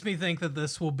what makes me think that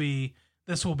this will be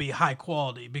high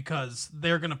quality, because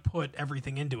they're going to put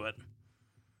everything into it.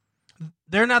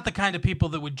 They're not the kind of people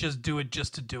that would just do it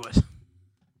just to do it.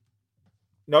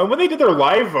 No, when they did their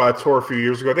live tour a few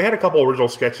years ago, they had a couple original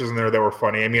sketches in there that were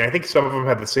funny. I mean, I think some of them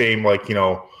had the same, like,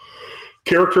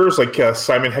 characters, like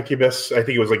Simon Hecubus. I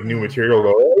think it was like new material,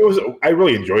 though. I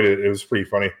really enjoyed it. It was pretty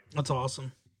funny. That's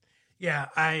awesome. Yeah,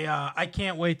 I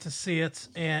can't wait to see it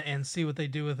and see what they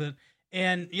do with it.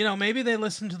 And, maybe they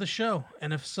listen to the show.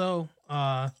 And if so,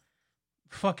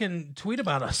 fucking tweet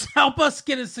about us. Help us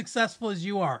get as successful as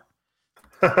you are.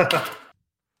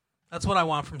 That's what I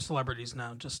want from celebrities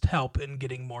now. Just help in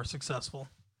getting more successful.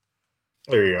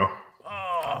 There you go.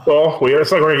 Oh. Well,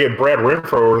 it's like we're going to get Brad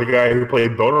Renfro, the guy who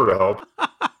played Boner, to help.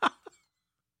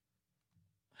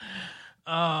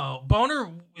 Oh,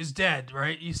 Boner is dead,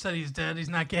 right? You said he's dead. He's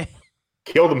not gay.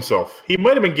 Killed himself. He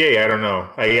might have been gay. I don't know.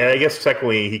 I guess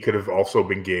technically he could have also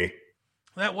been gay.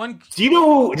 That one. Do you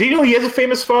know he has a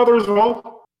famous father as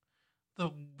well?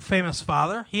 The famous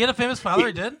father? He had a famous father.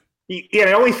 He did. Yeah,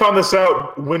 I only found this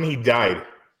out when he died.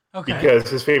 Okay. Because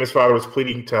his famous father was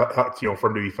pleading for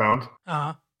him to be found.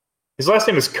 Uh-huh. His last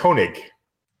name is Koenig.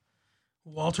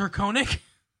 Walter Koenig?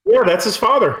 Yeah, that's his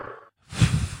father.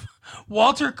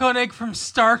 Walter Koenig from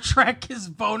Star Trek is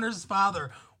Boner's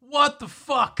father. What the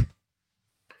fuck?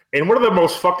 And one of the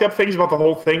most fucked up things about the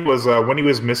whole thing was when he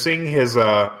was missing his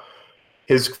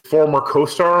former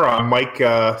co-star, Mike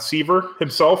Seaver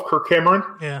himself, Kirk Cameron.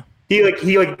 Yeah. He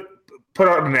put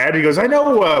out an ad. He goes, "I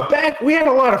know. We had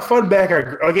a lot of fun back."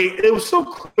 It was so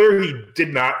clear he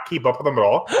did not keep up with them at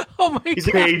all. Oh my He's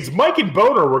god! Like, hey, Mike and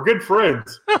Boner were good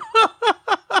friends.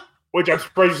 Which I'm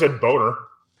surprised you said Boner.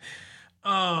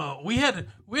 We had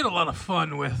a lot of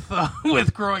fun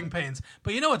with Growing Pains,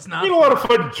 but it's not. We had a lot of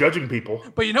fun judging people.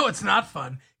 But it's not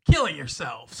fun killing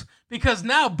yourselves, because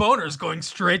now Boner's going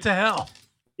straight to hell.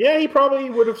 Yeah, he probably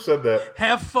would have said that.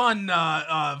 Have fun,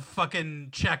 fucking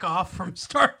Chekhov from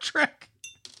Star Trek.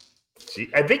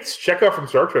 I think Chekhov from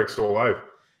Star Trek's still alive.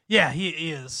 Yeah, he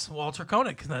is. Walter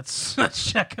Koenig. That's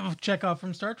Chekhov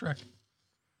from Star Trek.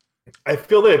 I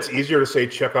feel that it's easier to say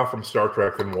Chekhov from Star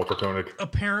Trek than Walter Koenig.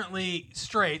 Apparently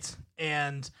straight,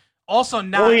 and also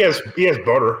not. Well, he has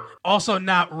butter. Also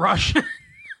not Russian,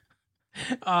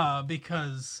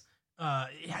 because I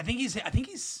think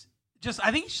he's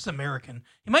just American.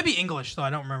 He might be English, though. I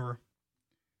don't remember.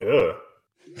 Ugh.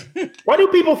 Why do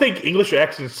people think English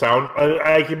accents sound?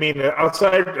 I mean,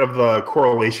 outside of the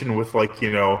correlation with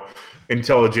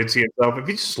intelligentsia and stuff, if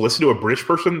you just listen to a British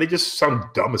person, they just sound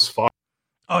dumb as fuck.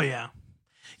 Oh yeah.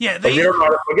 They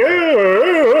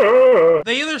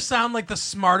either sound like the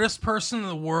smartest person in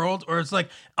the world, or it's like,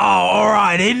 oh, all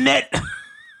right, isn't it?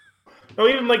 No,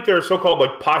 even like their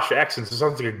so-called posh accents, it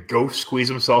sounds like a ghost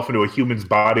squeezed himself into a human's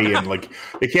body, and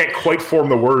they can't quite form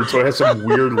the word, so it has some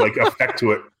weird effect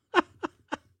to it.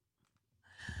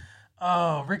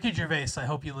 Oh, Ricky Gervais, I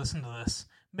hope you listen to this.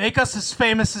 Make us as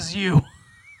famous as you.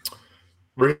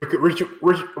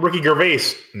 Ricky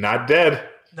Gervais, not dead.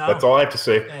 No. That's all I have to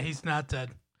say. Yeah, he's not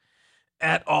dead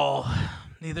at all.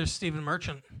 Neither is Stephen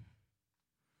Merchant.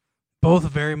 Both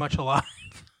very much alive.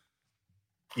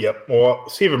 Yep. Well,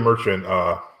 Stephen Merchant,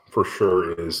 for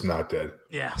sure, is not dead.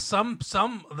 Yeah. Some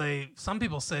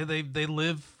people say they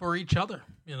live for each other.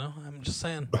 I'm just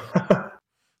saying.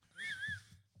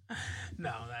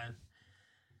 No, man.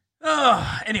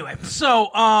 Anyway,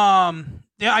 so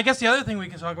yeah, I guess the other thing we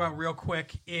can talk about real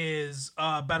quick is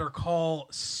Better Call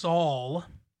Saul.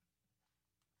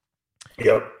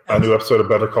 Yep, a new episode of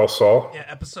Better Call Saul. Yeah,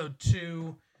 episode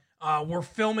 2. We're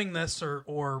filming this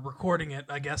or recording it,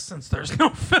 I guess, since there's no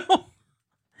film.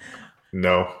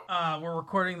 No. We're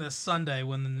recording this Sunday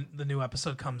when the new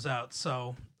episode comes out,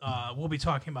 so we'll be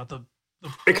talking about the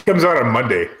It comes out on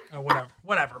Monday.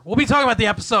 Whatever. We'll be talking about the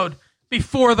episode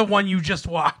before the one you just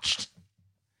watched.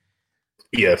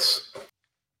 Yes.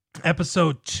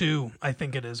 Episode 2, I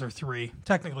think it is, or 3.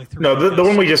 Technically 3. No, the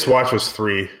one we just watched was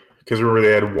 3. Because remember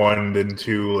they had 1, then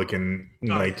 2, in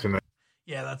night to night.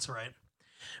 Yeah, that's right.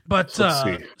 But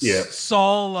yeah.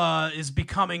 Saul is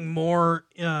becoming more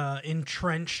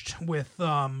entrenched with,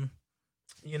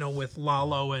 with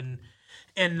Lalo and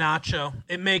and Nacho.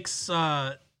 It makes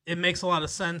a lot of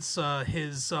sense.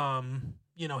 His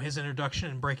his introduction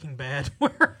in Breaking Bad,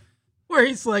 where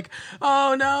he's like,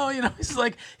 oh no, he's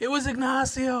like, it was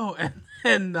Ignacio,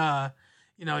 and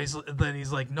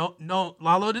he's like, no,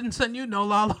 Lalo didn't send you, no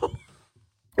Lalo.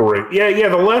 Right. Yeah.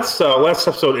 The last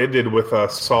episode ended with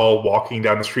Saul walking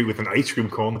down the street with an ice cream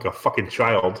cone like a fucking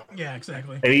child. Yeah,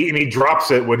 exactly. And he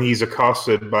drops it when he's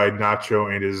accosted by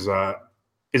Nacho and is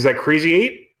that Crazy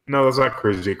 8? No, that's not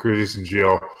Crazy 8. Crazy 8's in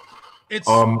jail. It's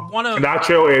one of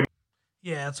Nacho and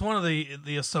it's one of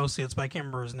the associates, but I can't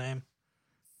remember his name.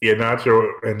 Yeah, Nacho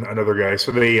and another guy.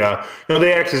 So they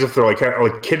they act as if they're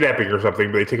like kidnapping or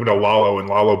something, but they take him to Lalo, and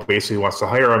Lalo basically wants to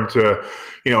hire him to,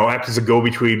 act as a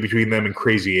go-between them and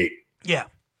Crazy 8. Yeah.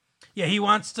 He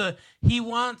wants to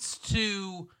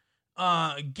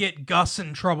get Gus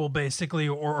in trouble, basically,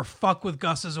 or fuck with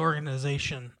Gus's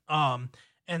organization. And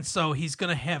so he's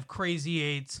gonna have Crazy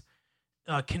 8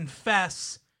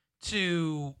 confess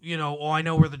to, I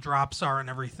know where the drops are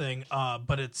and everything.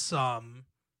 But it's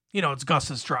it's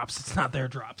Gus's drops. It's not their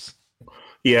drops.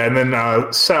 Yeah, and then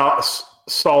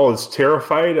Saul is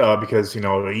terrified because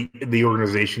the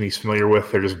organization he's familiar with,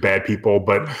 they're just bad people.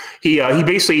 But he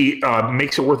basically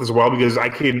makes it worth his while because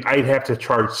I'd have to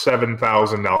charge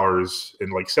 $7,000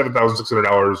 and like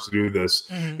 $7,600 to do this.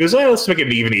 Mm-hmm. Because let's make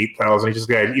it even $8,000. He just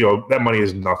that money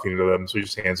is nothing to them, so he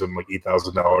just hands them like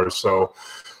 $8,000. So.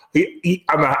 He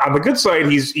on the good side,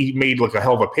 he made like a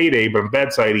hell of a payday, but on the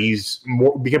bad side, he's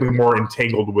becoming more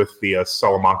entangled with the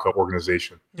Salamanca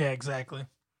organization. Yeah, exactly.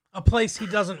 A place he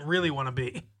doesn't really want to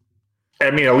be.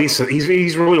 I mean, at least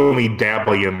he's really only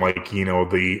dabbling in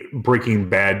the Breaking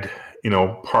Bad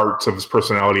parts of his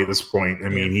personality at this point. I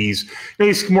mean, he's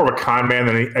more of a con man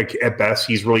than at best.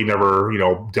 He's really never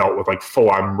dealt with like full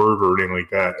on murder or anything like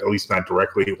that. At least not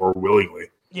directly or willingly.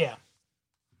 Yeah.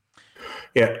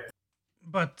 Yeah.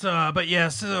 But yeah,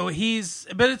 so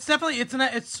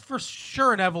it's for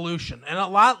sure an evolution, and a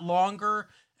lot longer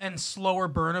and slower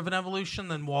burn of an evolution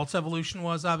than Walt's evolution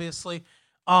was, obviously.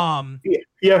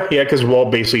 Because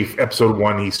Walt basically episode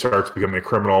 1 he starts becoming a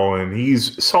criminal, and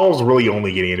Saul's really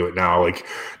only getting into it now. Like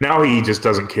now he just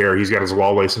doesn't care. He's got his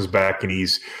law license back, and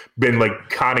he's been like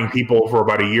conning people for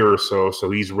about a year or so.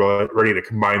 So he's ready to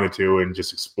combine the two and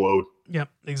just explode. Yep,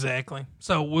 exactly.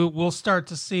 So we'll start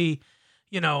to see.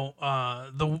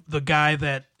 The guy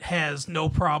that has no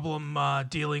problem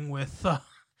dealing with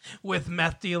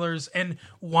meth dealers and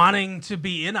wanting to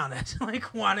be in on it,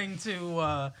 like wanting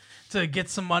to get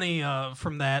some money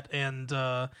from that, and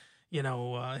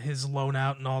his loan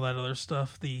out and all that other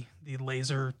stuff. The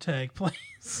laser tag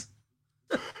place.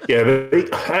 Yeah,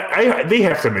 they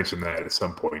have to mention that at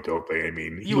some point, don't they? I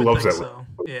mean, he loves that. So.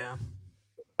 Yeah.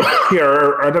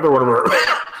 Yeah, another one of our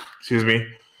excuse me.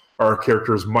 Our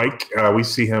character is Mike. We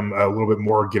see him a little bit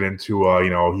more get into,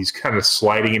 he's kind of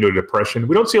sliding into a depression.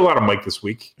 We don't see a lot of Mike this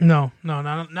week. No, not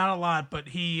a lot. But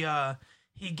he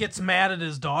gets mad at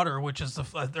his daughter, which is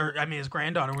his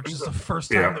granddaughter, which is the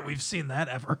first time that we've seen that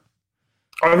ever.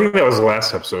 I think that was the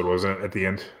last episode, wasn't it? At the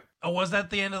end. Oh, was that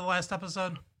the end of the last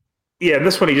episode? Yeah, and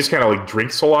this one he just kind of like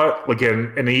drinks a lot, like,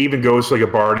 and he even goes to like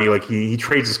a bar and he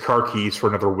trades his car keys for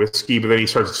another whiskey, but then he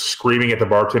starts screaming at the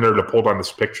bartender to pull down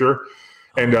this picture.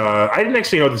 And I didn't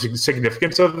actually know the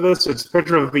significance of this. It's a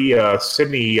picture of the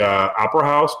Sydney Opera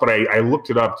House, but I looked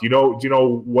it up. Do you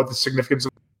know what the significance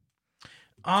of?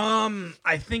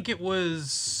 I think it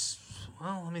was.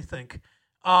 Well, let me think.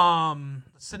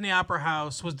 Sydney Opera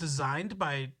House was designed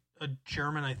by a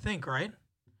German, I think, right?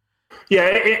 Yeah,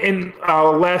 in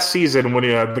last season when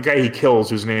the guy he kills,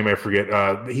 whose name I forget,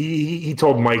 he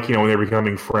told Mike, when they were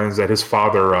becoming friends, that his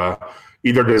father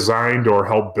either designed or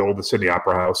helped build the Sydney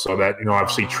Opera House. So that,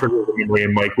 obviously triggered me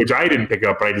and Mike, which I didn't pick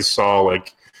up, but I just saw I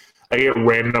get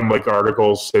random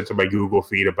articles sent to my Google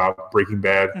feed about Breaking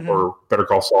Bad or Better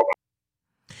Call Saul.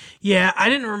 Yeah, I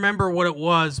didn't remember what it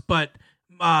was, but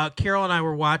Carol and I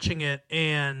were watching it,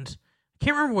 and I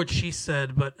can't remember what she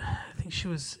said, but I think she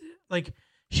was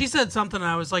she said something, and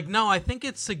I was like, no, I think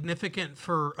it's significant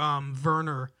for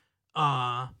Werner.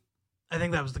 I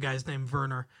think that was the guy's name,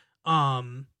 Werner.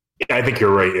 Yeah, I think you're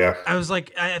right. Yeah, I was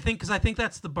like, I think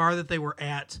that's the bar that they were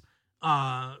at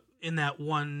in that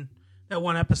one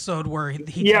episode where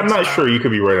he. Yeah, I'm not sure. You could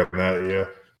be right on that. Yeah,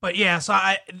 but yeah, so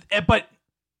I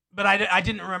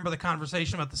didn't remember the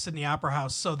conversation about the Sydney Opera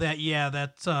House, so that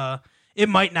it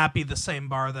might not be the same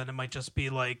bar. Then it might just be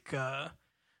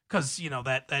because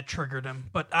that triggered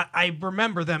him. But I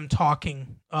remember them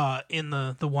talking in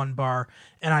the one bar,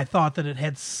 and I thought that it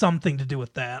had something to do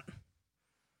with that.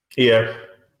 Yeah.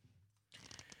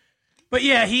 But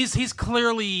yeah, he's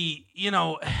clearly,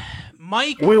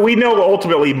 Mike. We know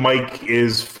ultimately Mike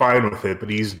is fine with it, but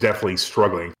he's definitely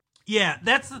struggling. Yeah,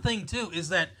 that's the thing too. Is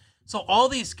that so? All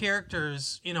these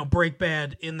characters, break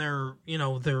bad in their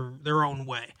their own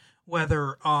way.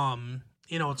 Whether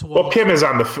it's Well, Kim is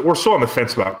we're still on the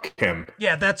fence about Kim.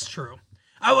 Yeah, that's true.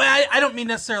 I don't mean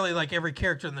necessarily like every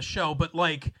character in the show, but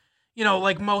like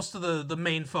most of the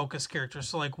main focus characters,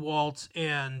 so like Walt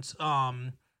and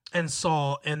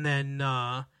Saul, and then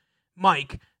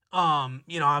Mike,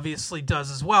 obviously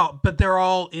does as well, but they're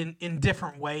all in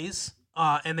different ways,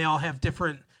 and they all have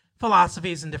different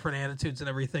philosophies and different attitudes and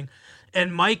everything.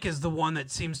 And Mike is the one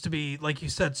that seems to be, like you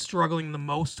said, struggling the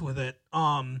most with it.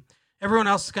 Everyone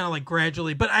else is kind of like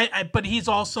gradually, but but he was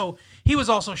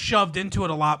also shoved into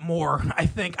it a lot more, I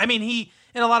think. I mean, he,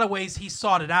 in a lot of ways, he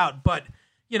sought it out, but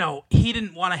he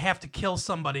didn't want to have to kill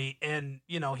somebody, and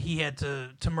he had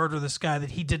to murder this guy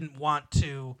that he didn't want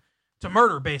to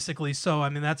murder, basically. So I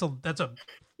mean, that's a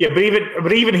yeah,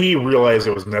 but even he realized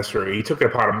it was necessary. He took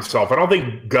it upon himself. I don't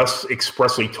think Gus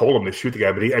expressly told him to shoot the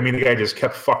guy, but the guy just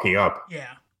kept fucking up. Yeah.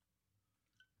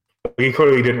 He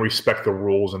clearly didn't respect the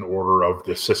rules and order of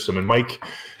the system. And Mike,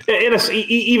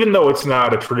 even though it's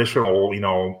not a traditional,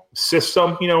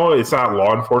 system, it's not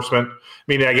law enforcement. I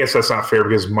mean, I guess that's not fair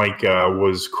because Mike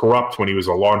was corrupt when he was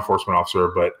a law enforcement officer,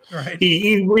 but right.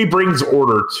 he brings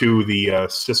order to the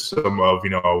system of,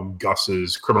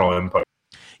 Gus's criminal empire.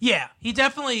 Yeah, he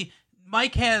definitely.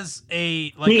 Mike has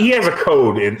he has a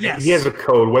code, and yes. He has a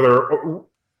code. Whether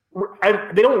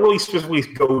they don't really specifically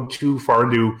go too far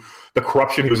into the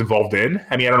corruption he was involved in.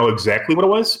 I mean, I don't know exactly what it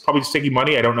was. Probably just taking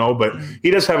money. I don't know, but he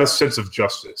does have a sense of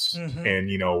justice and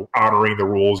honoring the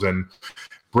rules and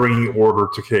bringing order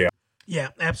to chaos. Yeah,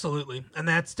 absolutely, and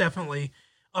that's definitely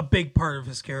a big part of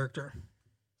his character.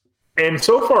 And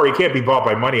so far, he can't be bought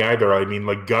by money either. I mean,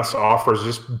 like Gus offers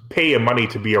just pay him money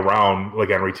to be around,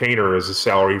 like on retainer as a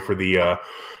salary for the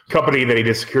company that he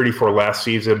did security for last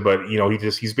season. But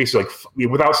he's basically like,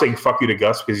 without saying "fuck you" to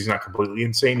Gus because he's not completely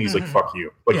insane. He's like "fuck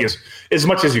you," like as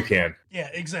much as you can. Yeah,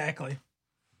 exactly.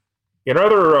 And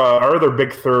our other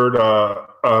big third, a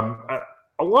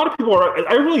lot of people are.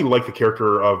 I really like the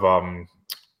character of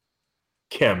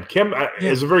Kim. Kim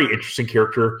is a very interesting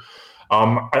character.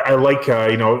 I like,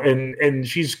 and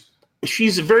she's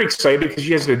very excited because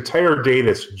she has an entire day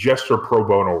that's just her pro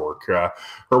bono work. Her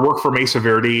work for Mesa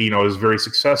Verde, is very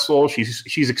successful.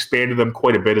 She's expanded them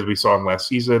quite a bit as we saw in last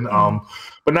season.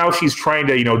 But now she's trying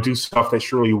to, do stuff that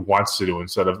she really wants to do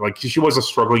instead of like she was a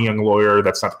struggling young lawyer.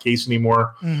 That's not the case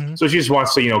anymore. So she just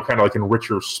wants to, kind of like enrich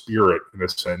her spirit in a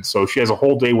sense. So she has a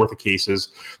whole day worth of cases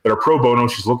that are pro bono.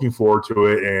 She's looking forward to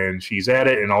it and she's at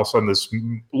it. And all of a sudden this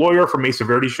lawyer from Mesa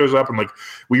Verde shows up and like,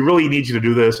 we really need you to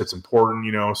do this. It's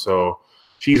important, so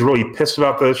she's really pissed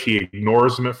about this. She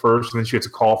ignores him at first. And then she gets a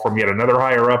call from yet another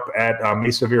higher up at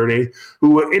Mesa Verde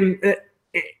who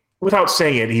without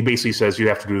saying it, he basically says you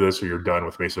have to do this or you're done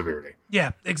with Mesa Verde.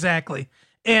 Yeah, exactly.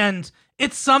 And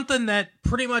it's something that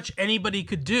pretty much anybody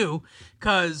could do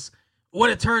because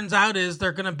what it turns out is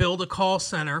they're going to build a call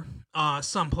center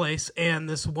someplace. And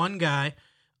this one guy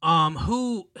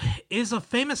who is a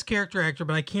famous character actor,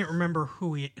 but I can't remember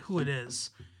who it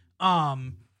is.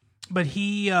 But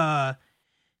he's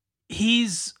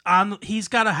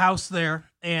got a house there.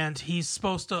 And he's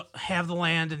supposed to have the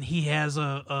land, and he has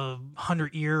a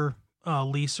 100-year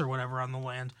lease or whatever on the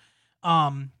land.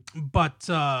 But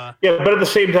at the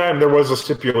same time, there was a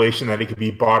stipulation that he could be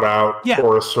bought out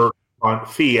for a certain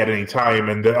fee at any time.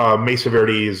 And Mesa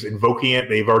Verde is invoking it.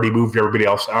 They've already moved everybody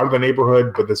else out of the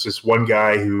neighborhood, but there's this one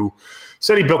guy who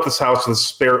said he built this house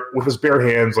with his bare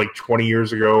hands like 20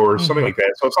 years ago or something like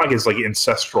that. So it's not like his like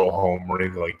ancestral home or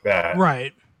anything like that.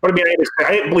 Right. But I mean,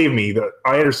 believe me,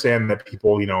 I understand that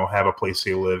people, have a place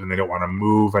they live and they don't want to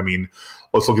move. I mean,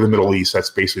 let's look at the Middle East.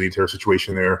 That's basically the entire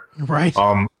situation there. Right.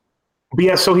 But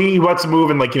yeah, so he wants to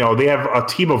move and like, they have a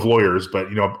team of lawyers, but,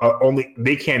 only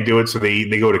they can't do it. So they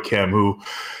go to Kim, who,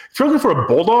 if you're looking for a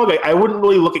bulldog, I wouldn't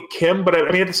really look at Kim. But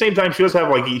I mean, at the same time, she does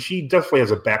have she definitely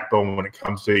has a backbone when it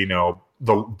comes to,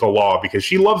 the law because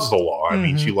she loves the law. I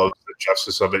mean, she loves the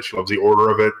justice of it. She loves the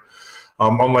order of it.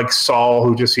 Unlike Saul,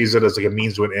 who just sees it as like a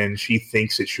means to an end, she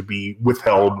thinks it should be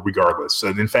withheld regardless.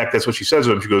 And in fact, that's what she says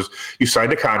to him. She goes, you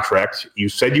signed a contract. You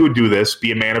said you would do this.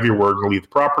 Be a man of your word and leave the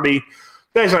property.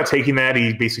 The guy's not taking that.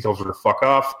 He basically tells her to fuck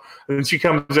off. And then she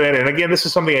comes in. And again, this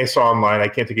is something I saw online. I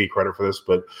can't take any credit for this,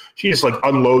 but she just like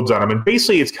unloads on him. And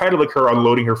basically, it's kind of like her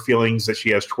unloading her feelings that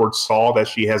she has towards Saul that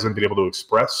she hasn't been able to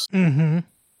express.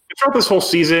 throughout this whole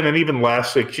season and even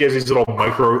last week, she has these little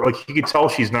micro, like you can tell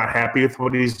she's not happy with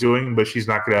what he's doing, but she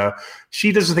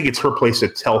doesn't think it's her place to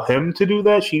tell him to do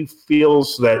that. She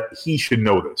feels that he should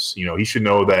know this. He should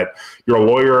know that you're a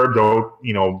lawyer. Don't,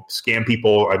 scam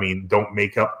people. I mean, don't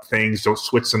make up things. Don't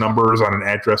switch the numbers on an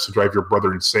address to drive your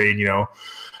brother insane,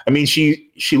 I mean,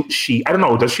 she. I don't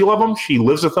know. Does she love him? She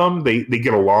lives with him. They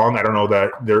get along. I don't know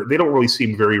that they don't really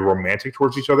seem very romantic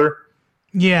towards each other.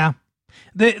 Yeah,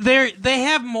 they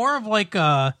have more of like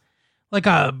a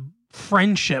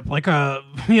friendship, like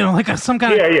some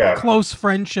kind of close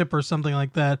friendship or something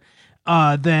like that,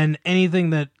 than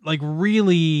anything that like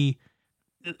really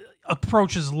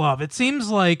approaches love. It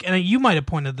seems like, and you might have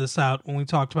pointed this out when we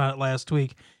talked about it last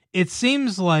week. It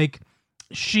seems like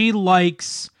she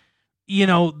likes.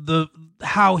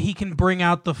 How he can bring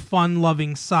out the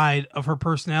fun-loving side of her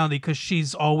personality because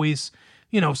she's always,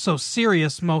 so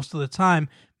serious most of the time.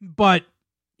 But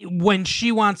when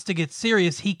she wants to get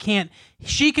serious, he can't.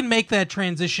 She can make that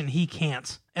transition. He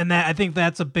can't, and I think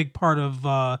that's a big part of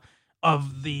the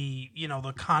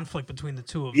the conflict between the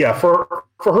two of them. Yeah, for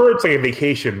her it's like a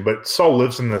vacation, but Saul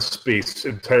lives in this space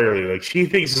entirely. Like she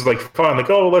thinks it's like fun, like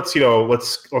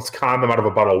let's con them out of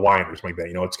a bottle of wine or something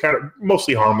like that. It's kind of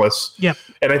mostly harmless. Yeah.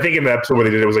 And I think in the episode where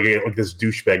they did it was like this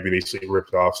douchebag they basically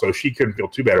ripped off, so she couldn't feel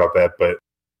too bad about that. But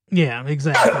yeah,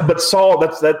 exactly. But Saul,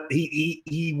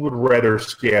 he would rather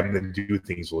scam than do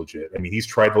things legit. I mean, he's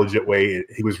tried the legit way.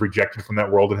 He was rejected from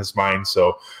that world in his mind.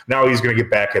 So now he's going to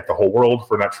get back at the whole world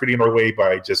for not treating our way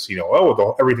by just,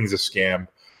 everything's a scam.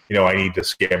 I need to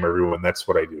scam everyone. That's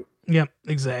what I do. Yep,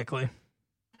 exactly.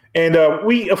 And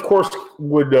we, of course,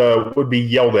 would be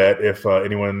yelled at if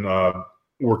anyone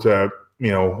were to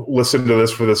listen to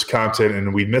this for this content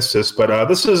and we missed this, but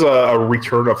this is a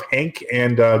return of Hank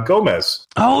and Gomez.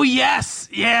 Oh yes,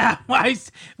 yeah.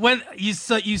 When you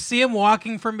see him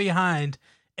walking from behind,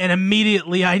 and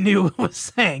immediately I knew it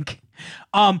was Hank.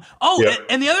 And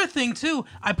the other thing too,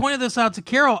 I pointed this out to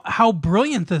Carol, how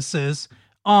brilliant this is.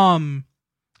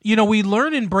 We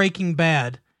learn in Breaking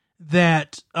Bad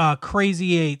that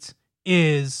Crazy 8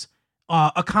 is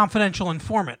a confidential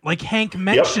informant. Like Hank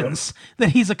mentions that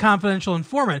he's a confidential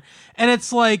informant, and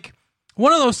it's like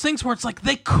one of those things where it's like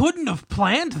they couldn't have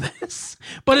planned this,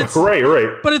 but it's right.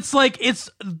 But it's like it's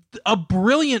a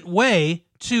brilliant way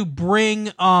to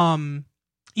bring Hank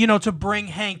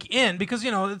in because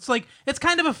it's like it's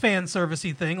kind of a fan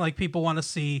servicey thing. Like people want to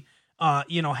see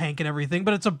Hank and everything,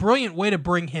 but it's a brilliant way to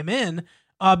bring him in.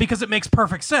 Because it makes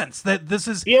perfect sense that this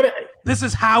is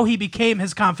how he became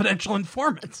his confidential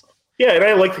informant. Yeah, and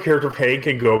I like the character of Hank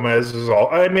and Gomez as all.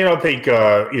 I mean, I don't think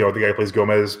the guy who plays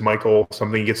Gomez, Michael,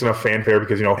 something gets enough fanfare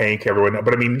because Hank, everyone.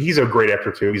 But I mean, he's a great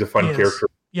actor too. He's a fun character.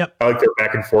 Yep. I like the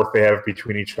back and forth they have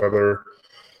between each other.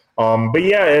 But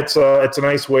yeah, it's a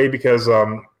nice way because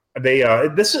they I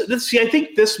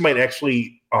think this might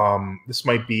actually this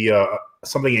might be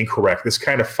something incorrect. This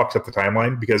kind of fucks up the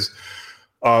timeline because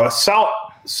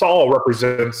Saul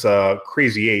represents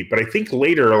Crazy 8, but I think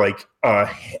later,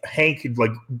 Hank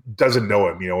doesn't know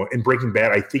him. In Breaking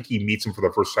Bad, I think he meets him for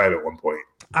the first time at one point.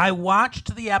 I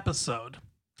watched the episode,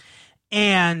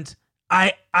 and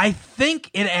I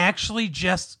think it actually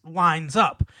just lines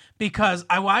up because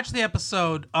I watched the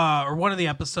episode, or one of the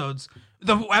episodes,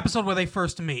 the episode where they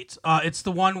first meet. It's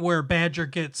the one where Badger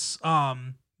gets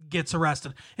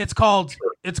arrested. It's called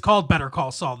Better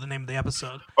Call Saul, the name of the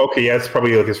episode. Okay, yeah, it's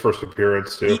probably his first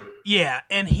appearance too. Yeah,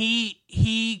 and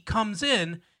he comes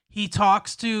in, he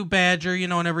talks to Badger,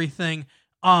 and everything.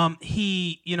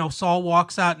 Saul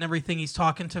walks out and everything. He's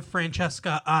talking to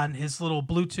Francesca on his little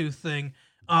Bluetooth thing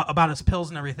about his pills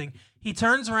and everything. He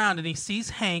turns around and he sees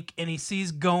Hank and he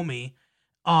sees Gomi,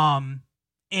 and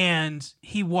then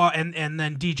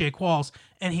DJ Qualls,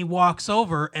 and he walks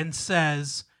over and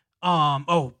says,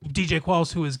 DJ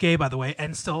Qualls, who is gay, by the way,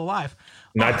 and still alive.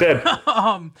 Not dead.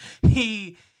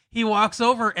 He walks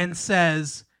over and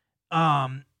says,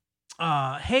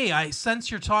 hey, I sense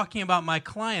you're talking about my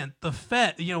client, the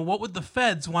Fed. What would the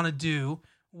feds want to do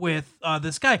with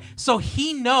this guy? So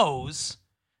he knows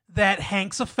that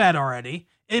Hank's a Fed already,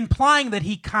 implying that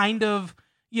he kind of,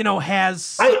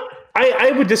 has...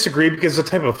 I would disagree because the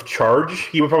type of charge,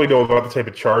 he would probably know about the type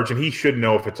of charge, and he should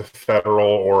know if it's a federal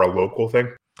or a local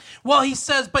thing. Well, he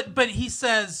says, but he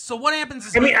says, so what happens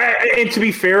is... and to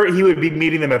be fair, he would be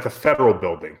meeting them at the federal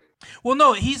building. Well,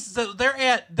 no, they're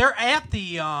at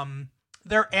the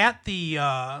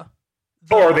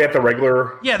or are they at the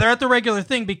regular? Yeah, they're at the regular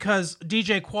thing because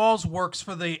DJ Qualls works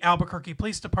for the Albuquerque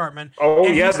Police Department. Oh,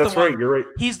 yeah, that's right. You're right.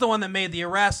 He's the one that made the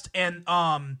arrest, and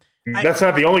that's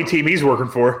not the only team he's working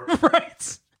for.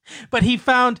 Right. But he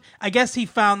found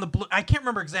the blue. I can't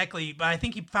remember exactly, but I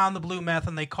think he found the blue meth,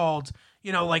 and they called.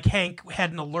 Like Hank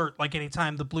had an alert, like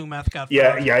anytime the blue meth got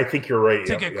found. Yeah, I think you're right.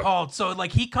 To get called. So,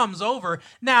 like, he comes over.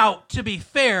 Now, to be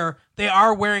fair, they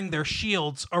are wearing their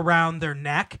shields around their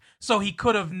neck, so he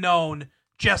could have known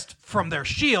just from their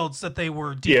shields that they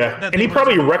were... and he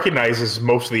probably recognizes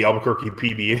most of the Albuquerque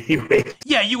PD anyway.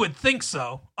 Yeah, you would think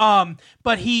so.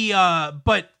 But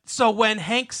so when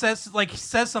Hank says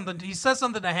something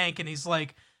to Hank, and he's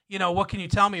like, what can you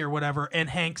tell me or whatever, and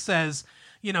Hank says...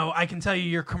 I can tell you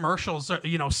your commercials, are,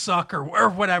 suck or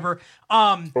whatever.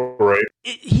 Right.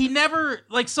 He never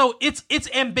so it's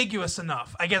ambiguous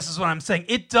enough, I guess is what I'm saying.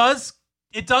 It does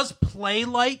play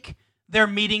like they're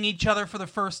meeting each other for the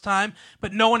first time,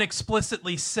 but no one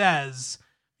explicitly says,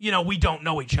 we don't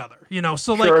know each other.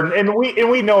 So sure, like, and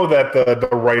we know that the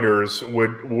writers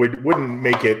wouldn't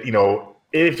make it,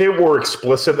 if it were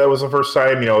explicit that was the first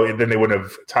time, then they wouldn't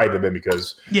have tied them in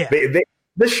because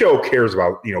this show cares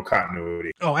about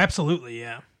continuity. Oh, absolutely,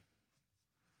 yeah.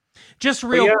 Just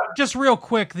real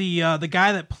quick, the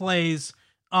guy that plays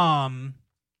the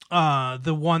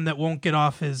one that won't get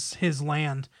off his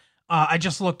land. I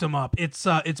just looked him up. It's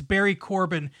Barry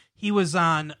Corbin. He was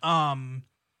on Northern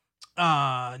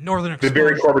Exposure. The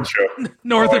Barry Corbin show.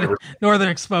 Northern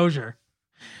Exposure.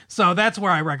 So that's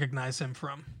where I recognize him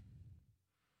from.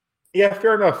 Yeah,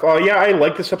 fair enough. I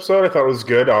liked this episode. I thought it was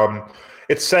good.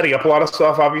 It's setting up a lot of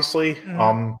stuff, obviously.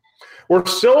 Mm-hmm. We're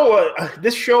still...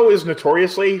 this show is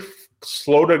notoriously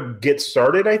slow to get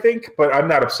started, I think, but I'm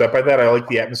not upset by that. I like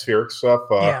the atmospheric stuff.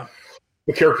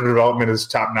 The character development is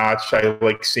top-notch. I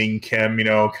like seeing Kim,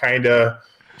 kind of...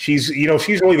 She's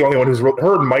really the only one who's...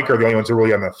 Her and Mike are the only ones who are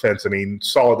really on the fence. I mean,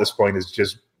 Saul at this point is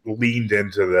just leaned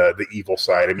into the evil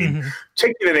side. I mean,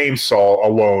 taking the name Saul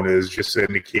alone is just an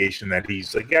indication that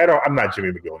he's like, I'm not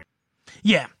Jimmy McGill anymore.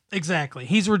 Yeah. Exactly.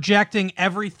 He's rejecting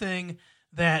everything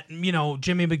that,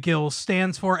 Jimmy McGill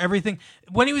stands for, everything.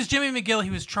 When he was Jimmy McGill, he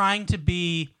was trying to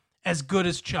be as good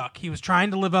as Chuck. He was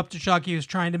trying to live up to Chuck. He was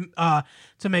trying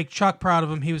to make Chuck proud of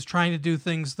him. He was trying to do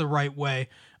things the right way.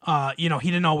 He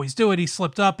didn't always do it. He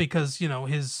slipped up because,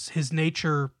 his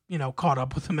nature, caught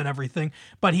up with him and everything.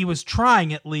 But he was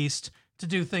trying at least to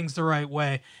do things the right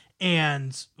way.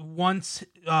 And once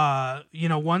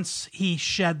he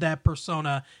shed that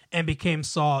persona and became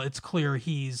Saul, it's clear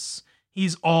he's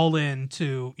all in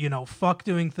to, fuck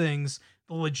doing things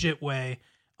the legit way.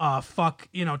 Fuck,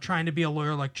 trying to be a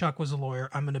lawyer like Chuck was a lawyer.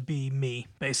 I'm going to be me,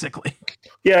 basically.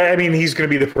 Yeah, I mean, he's going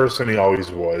to be the person he always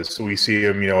was. So we see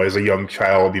him, as a young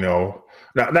child,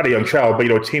 not a young child, but,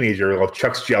 a teenager.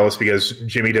 Chuck's jealous because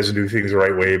Jimmy doesn't do things the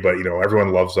right way, but,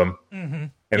 everyone loves him. Mm-hmm.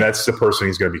 And that's the person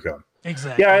he's going to become.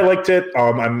 Exactly. Yeah, I liked it.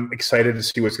 I'm excited to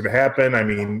see what's going to happen. I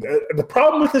mean, the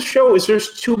problem with this show is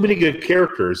there's too many good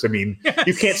characters. I mean,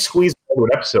 you can't squeeze into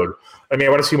an episode. I mean, I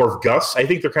want to see more of Gus. I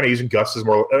think they're kind of using Gus as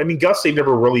more... I mean, Gus, they've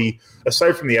never really...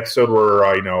 Aside from the episode where,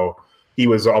 he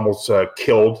was almost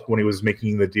killed when he was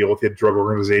making the deal with the drug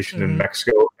organization in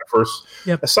Mexico at first.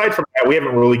 Yep. Aside from that, we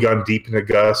haven't really gone deep into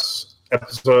Gus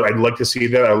episode. I'd like to see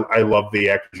that. I love the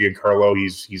actor Giancarlo.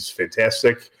 He's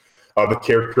fantastic. The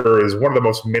character is one of the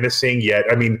most menacing yet.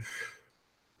 I mean,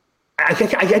 I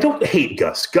don't hate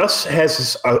Gus. Gus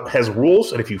has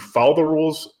rules, and if you follow the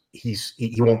rules, he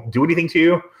won't do anything to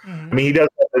you. Mm-hmm. I mean, he does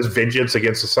his vengeance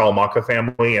against the Salamanca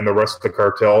family and the rest of the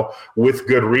cartel with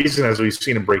good reason, as we've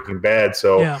seen in Breaking Bad.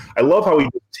 So I love how he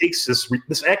takes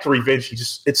this act of revenge.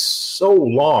 It's so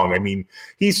long. I mean,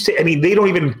 they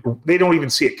don't even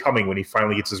see it coming when he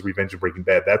finally gets his revenge in Breaking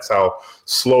Bad. That's how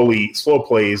slow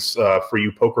plays for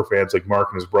you poker fans like Mark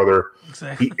and his brother.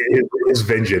 Exactly. His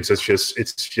vengeance. It's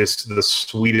just the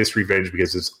sweetest revenge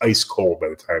because it's ice cold by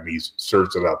the time he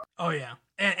serves it up. Oh yeah.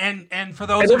 And for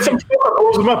those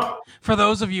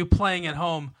of you playing at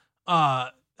home,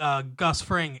 Gus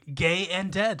Fring, gay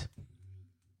and dead.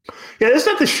 Yeah, that's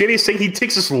not the shittiest thing. He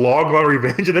takes this long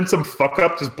revenge, and then some fuck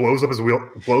up just blows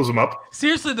him up.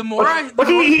 Seriously,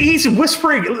 he's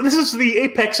whispering. This is the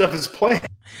apex of his plan.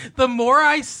 The more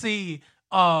I see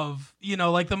of,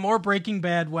 the more Breaking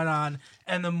Bad went on,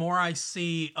 and the more I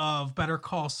see of Better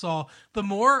Call Saul, the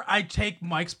more I take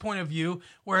Mike's point of view,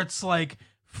 where it's like,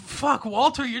 fuck,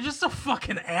 Walter, you're just a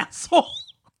fucking asshole.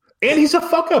 And he's a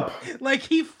fuck up. Like,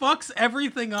 he fucks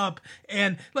everything up.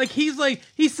 And, he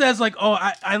says,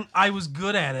 oh, I was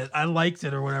good at it. I liked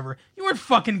it or whatever. You weren't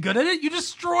fucking good at it. You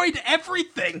destroyed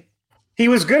everything. He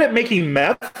was good at making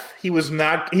meth. He was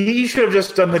not. He should have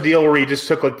just done the deal where he just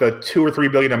took, the $2 or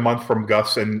 $3 billion a month from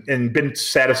Gus and been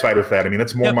satisfied with that. I mean,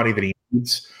 that's more money than he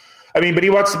needs. I mean, but he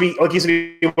wants to be, like you said,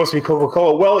 he wants to be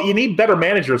Coca-Cola. Well, you need better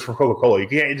managers for Coca-Cola. You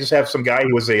can't just have some guy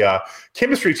who was a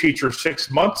chemistry teacher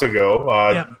 6 months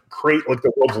ago create like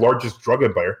the world's largest drug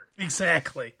empire.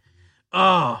 Exactly.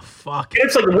 Oh, fuck. And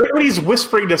it's like when he's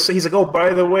whispering to say, he's like, oh,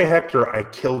 by the way, Hector, I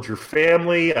killed your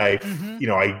family. I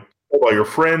killed all your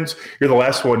friends. You're the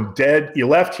last one dead. You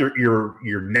left your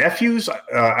nephews.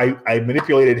 I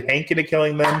manipulated Hank into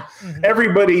killing them. Mm-hmm.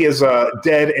 Everybody is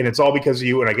dead, and it's all because of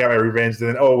you, and I got my revenge. And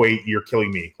then, oh, wait, you're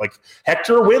killing me. Like,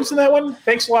 Hector wins in that one?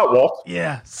 Thanks a lot, Walt.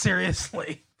 Yeah,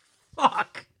 seriously.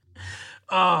 Fuck.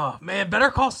 Oh, man, Better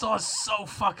Call Saul is so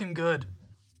fucking good.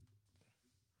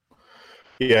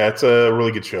 Yeah, it's a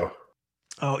really good show.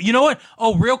 Oh, you know what?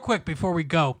 Oh, real quick before we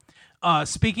go.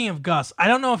 Speaking of Gus, I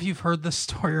don't know if you've heard this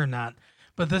story or not,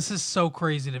 but this is so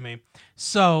crazy to me.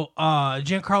 So,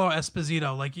 Giancarlo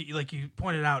Esposito, like you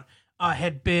pointed out,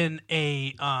 had been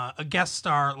a guest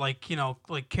star, like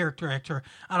character actor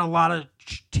on a lot of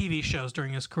TV shows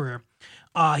during his career.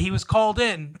 He was called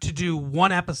in to do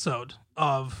one episode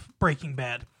of Breaking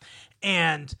Bad,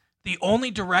 and the only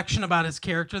direction about his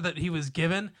character that he was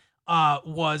given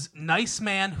was nice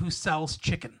man who sells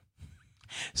chicken.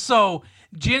 So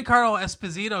Giancarlo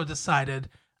Esposito decided,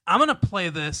 I'm going to play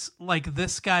this like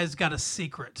this guy's got a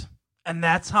secret. And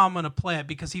that's how I'm going to play it,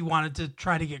 because he wanted to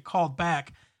try to get called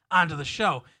back onto the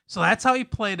show. So that's how he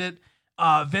played it.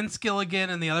 Vince Gilligan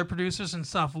and the other producers and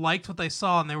stuff liked what they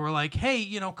saw, and they were like,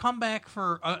 hey, come back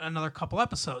for another couple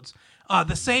episodes.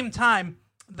 The same time,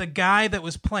 the guy that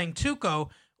was playing Tuco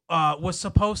was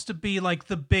supposed to be like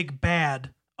the big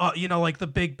bad, like the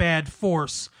big bad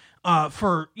force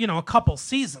for, a couple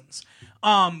seasons.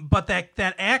 But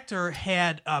that actor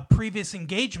had previous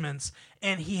engagements,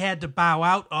 and he had to bow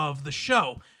out of the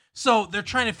show. So they're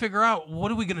trying to figure out,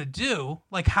 what are we going to do?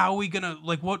 Like, how are we going to,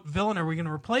 like, what villain are we going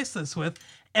to replace this with?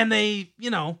 And they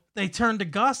turned to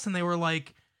Gus and they were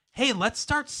like, hey, let's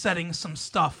start setting some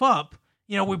stuff up.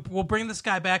 We'll bring this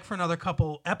guy back for another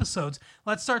couple episodes.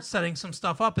 Let's start setting some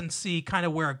stuff up and see kind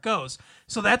of where it goes.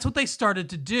 So that's what they started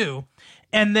to do.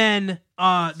 And then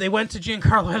they went to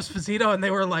Giancarlo Esposito and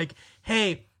they were like,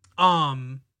 hey,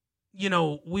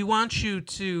 we want you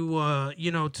to,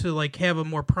 to like have a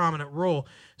more prominent role.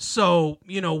 So,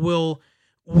 we'll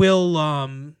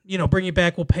bring you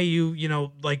back. We'll pay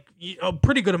you, like a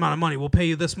pretty good amount of money. We'll pay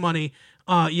you this money.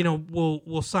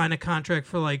 We'll sign a contract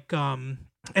for like,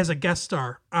 as a guest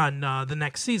star on the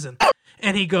next season.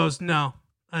 And he goes, no,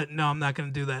 I'm not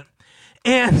going to do that.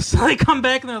 And so they come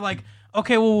back and they're like,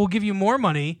 okay, well, we'll give you more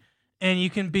money and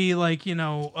you can be like,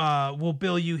 we'll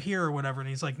bill you here or whatever. And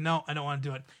he's like, no, I don't want to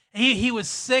do it. And he was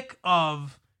sick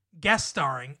of guest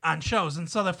starring on shows. And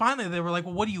so finally they were like,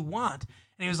 well, what do you want?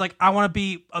 And he was like, I want to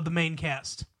be the main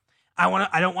cast. I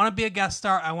don't want to be a guest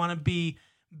star. I want to be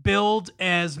billed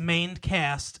as main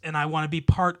cast, and I want to be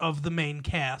part of the main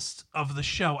cast of the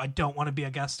show. I don't want to be a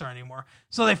guest star anymore.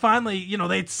 So they finally,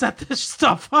 they'd set this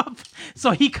stuff up.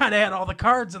 So he kind of had all the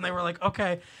cards, and they were like,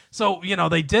 okay. So,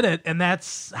 they did it, and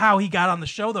that's how he got on the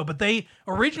show, though. But they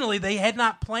had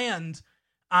not planned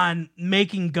on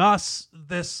making Gus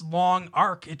this long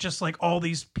arc. It just like all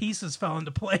these pieces fell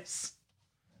into place.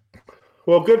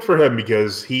 Well, good for him,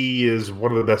 because he is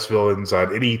one of the best villains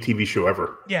on any TV show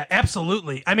ever. Yeah,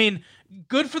 absolutely. I mean,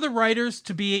 good for the writers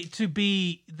to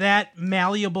be that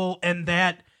malleable and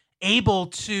that able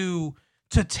to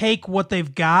take what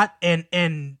they've got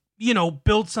and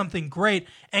build something great.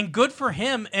 And good for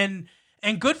him and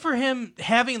good for him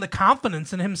having the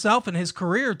confidence in himself and his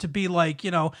career to be like,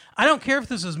 I don't care if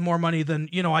this is more money than,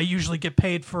 I usually get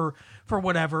paid for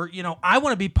whatever, I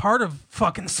want to be part of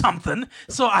fucking something.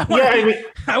 So I want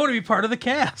to be part of the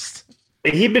cast.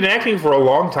 He'd been acting for a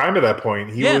long time at that point.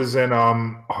 He was in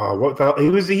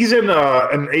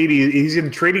he's in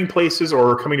Trading Places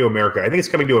or Coming to America. I think it's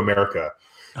Coming to America.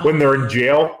 When they're in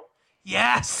jail.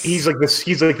 Yes. He's like this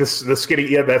skinny.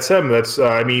 Yeah, that's him. That's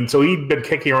so he'd been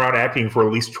kicking around acting for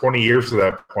at least 20 years at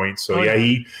that point. So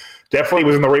he definitely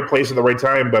was in the right place at the right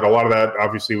time, but a lot of that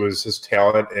obviously was his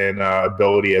talent and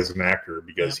ability as an actor,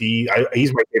 because he's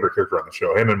my favorite character on the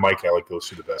show. Him and Mike, I like those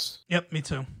two the best. Yep, me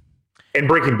too. And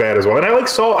Breaking Bad as well. And I like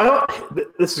Saul.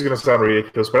 This is going to sound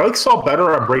ridiculous, but I like Saul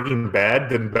better on Breaking Bad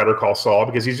than Better Call Saul,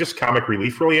 because he's just comic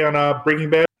relief really on Breaking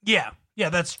Bad. Yeah. Yeah,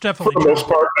 that's definitely for the most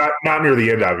part. Not near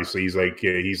the end, obviously. He's like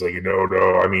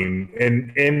no. I mean,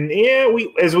 and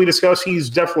as we discussed, he's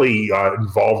definitely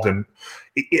involved in,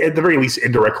 at the very least,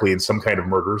 indirectly in some kind of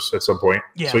murders at some point.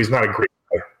 Yeah. So he's not a great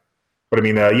guy. But I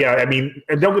mean,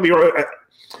 and don't get me wrong.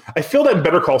 I feel that in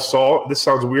Better Call Saul, this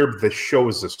sounds weird, but the show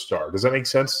is the star. Does that make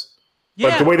sense?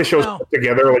 Yeah, but the way the show's no. put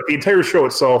together, like the entire show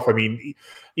itself, I mean,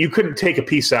 you couldn't take a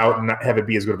piece out and not have it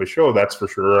be as good of a show. That's for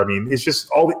sure. I mean, it's just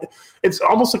it's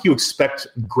almost like you expect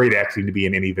great acting to be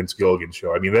in any Vince Gilligan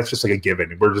show. I mean, that's just like a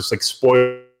given. We're just like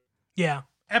spoiled. Yeah,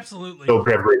 absolutely. They'll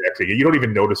have great acting. You don't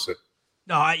even notice it.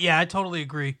 No, I totally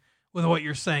agree with what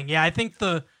you're saying. Yeah, I think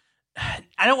I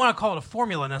don't want to call it a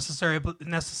formula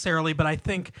necessarily, but I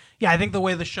think the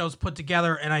way the show's put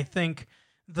together, and I think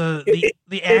the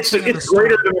acting, it's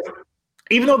greater than,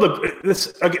 even though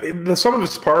the sum of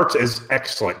its parts is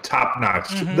excellent, top notch,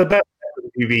 Mm-hmm. the best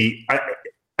TV.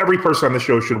 Every person on the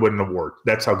show should win an award.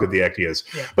 That's how good the acting is.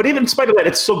 Yeah. But even in spite of that,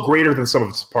 it's still greater than some of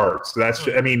its parts.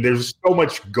 I mean, there's so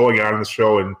much going on in the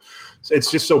show, and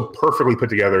it's just so perfectly put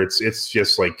together. It's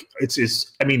just like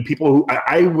I mean, people who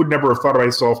I would never have thought of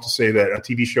myself to say that a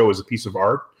TV show is a piece of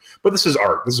art, but this is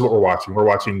art. This is what we're watching. We're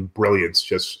watching brilliance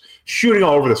just shooting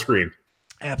all over the screen.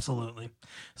 Absolutely.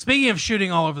 Speaking of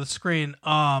shooting all over the screen,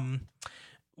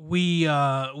 we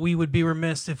would be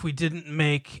remiss if we didn't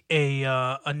make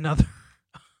another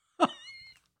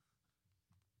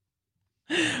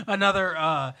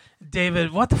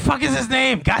David. What the fuck is his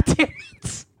name? God damn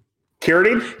it!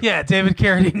 Carradine? Yeah, David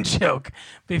Carradine joke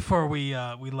before we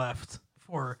left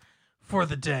for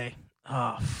the day.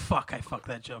 Oh fuck! I fucked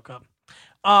that joke up.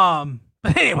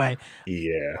 But anyway,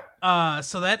 yeah.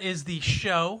 So that is the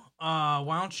show.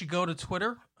 Why don't you go to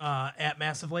Twitter at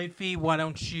Massive Late Fee? Why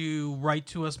don't you write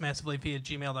to us,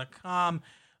 massivelatefee@gmail.com?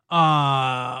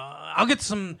 I'll get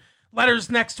some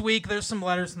letters next week. There's some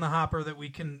letters in the hopper that we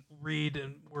can read,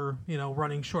 and we're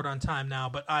running short on time now.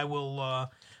 But I will.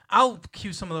 I'll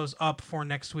queue some of those up for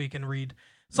next week and read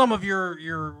some of your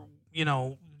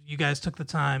you guys took the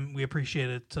time. We appreciate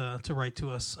it to write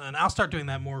to us, and I'll start doing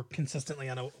that more consistently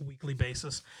on a weekly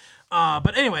basis.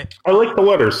 But anyway, I like the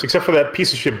letters, except for that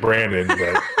piece of shit Brandon.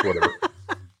 But whatever.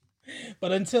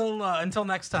 But until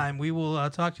next time, we will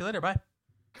talk to you later. Bye.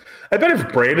 I bet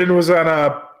if Brandon was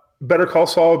on Better Call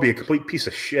Saul, it'd be a complete piece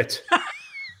of shit.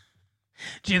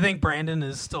 Do you think Brandon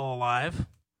is still alive?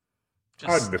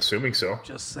 I'm assuming so.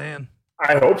 Just saying.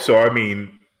 I hope so. I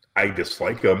mean, I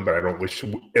dislike him, but I don't wish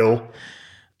him ill.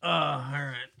 All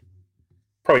right.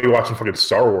 Probably watching fucking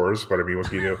Star Wars, but I mean, what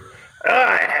can you do?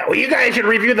 Well, you guys should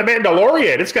review The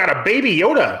Mandalorian. It's got a baby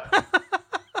Yoda.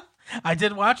 I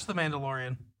did watch The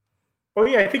Mandalorian. Oh,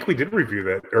 yeah, I think we did review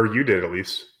that. Or you did, at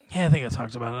least. Yeah, I think I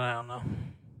talked about it. I don't know.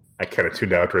 I kind of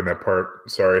tuned out during that part.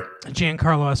 Sorry.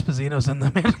 Giancarlo Esposito's in The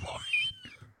Mandalorian.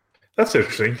 That's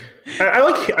interesting. I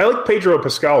like Pedro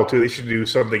Pascal, too. They should do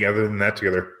something other than that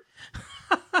together.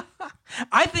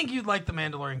 I think you'd like The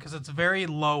Mandalorian because it's very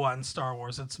low on Star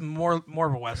Wars. It's more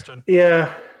of a Western.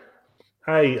 Yeah.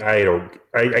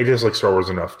 I just like Star Wars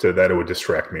enough that it would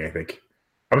distract me, I think.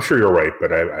 I'm sure you're right,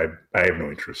 but I have no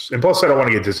interest. And plus, I don't want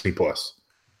to get Disney Plus.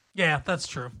 Yeah, that's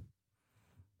true.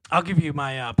 I'll give you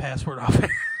my password off.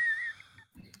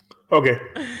 Okay.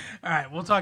 All right, we'll talk.